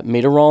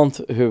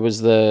Mitterrand, who was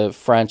the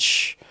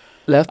French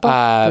Left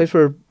back. Played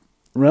for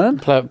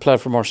Rennes. played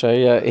for Marseille.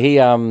 Yeah, he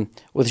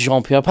with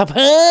Jean Pierre Papin.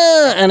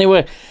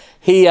 Anyway,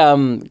 he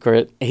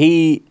great.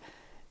 He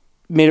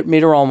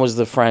Mitterrand was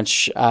the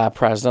French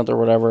president or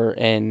whatever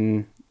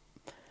in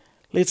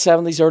late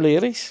 70s, early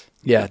 80s,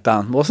 Yeah,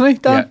 Dan, wasn't he?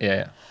 Dan?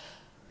 Yeah.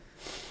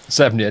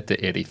 78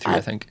 to 83,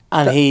 I think.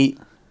 and he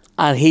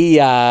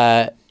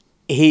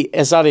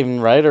is that even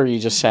right, or are you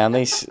just saying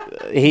these?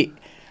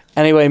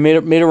 Anyway,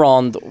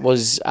 Mitterrand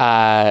was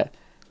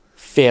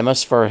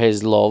famous for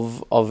his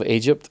love of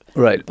Egypt,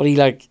 Right. but he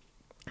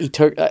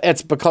took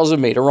it's because of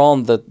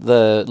Mitterrand that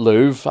the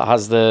Louvre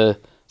has the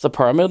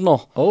pyramid and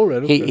all. Oh,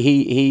 right. Okay.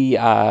 He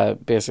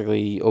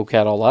basically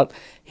okayed all that.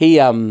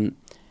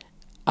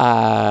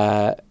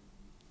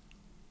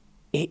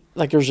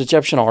 Like there's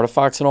Egyptian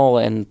artifacts and all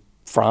in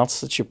France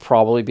that should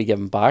probably be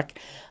given back.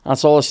 And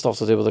it's all this stuff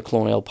to do with the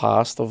colonial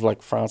past of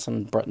like France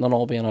and Britain and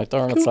all being out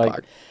there. And it's Give it like,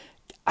 back.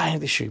 I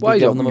think they should Why be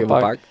giving don't them we it give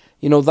it back. back?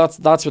 You know, that's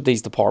what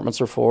these departments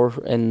are for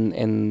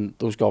in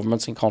those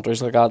governments and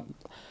countries like that.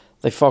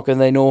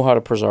 They know how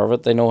to preserve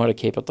it. They know how to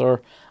keep it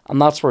there. And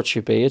that's where it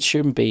should be. It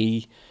shouldn't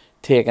be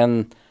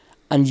taken.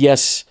 And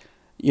yes,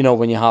 you know,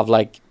 when you have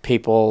like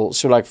people,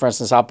 so like for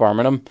instance at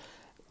Birmingham,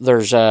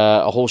 there's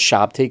a whole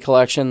Shabti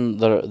collection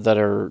that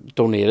are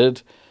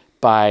donated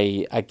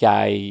by a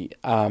guy.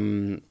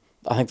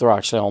 I think they're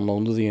actually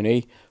unknown to the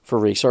uni for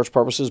research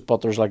purposes,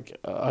 but there's like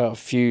a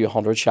few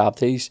hundred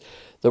Shabtis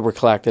that were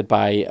collected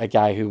by a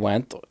guy who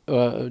went,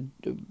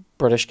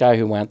 British guy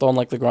who went on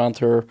like the Grand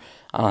Tour,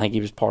 and I think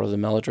he was part of the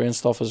military and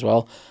stuff as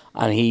well.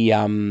 And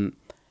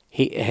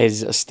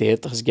his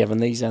estate has given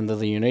these into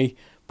the uni.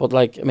 But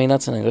like, I mean,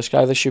 that's an English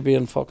guy. They should be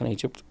in fucking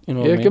Egypt. You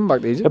know what I Yeah, mean? give him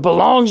back to Egypt. It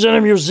belongs in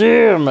a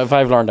museum. If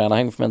I've learned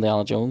anything from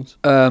Indiana Jones.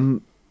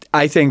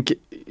 I think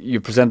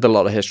you present a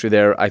lot of history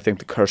there. I think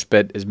the curse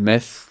bit is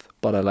myth,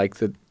 but I like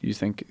that you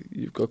think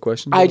you've got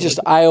questions.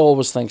 I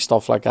always think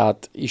stuff like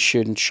that you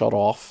shouldn't shut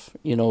off.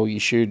 You know, you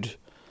should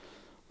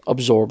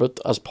absorb it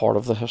as part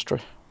of the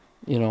history.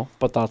 You know,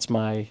 but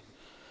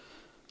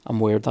I'm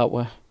weird that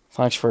way.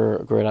 Thanks for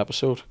a great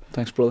episode.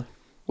 Thanks, brother.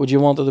 Would you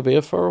want it to be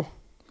a pharaoh?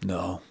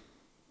 No.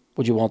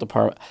 Would you want a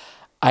pyramid?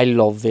 I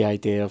love the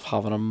idea of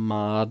having a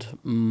mad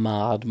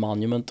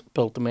monument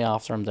built to me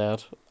after I'm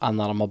dead and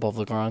that I'm above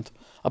the ground.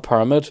 A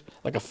pyramid,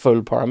 like a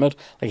full pyramid.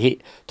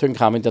 Like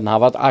Tutankhamun didn't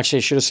have it. Actually,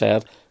 I should have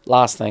said,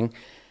 last thing,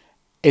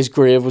 his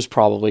grave was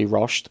probably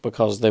rushed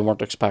because they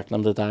weren't expecting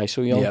him to die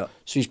so young. Yeah.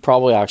 So he's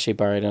probably actually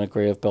buried in a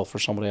grave built for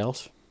somebody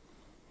else.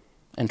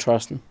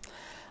 Interesting.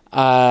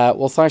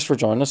 Well, thanks for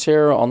joining us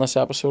here on this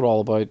episode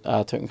all about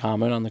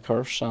Tutankhamun and the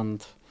curse,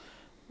 and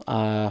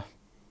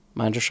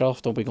mind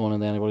yourself, don't be going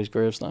into anybody's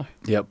graves now.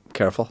 Yep,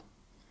 careful.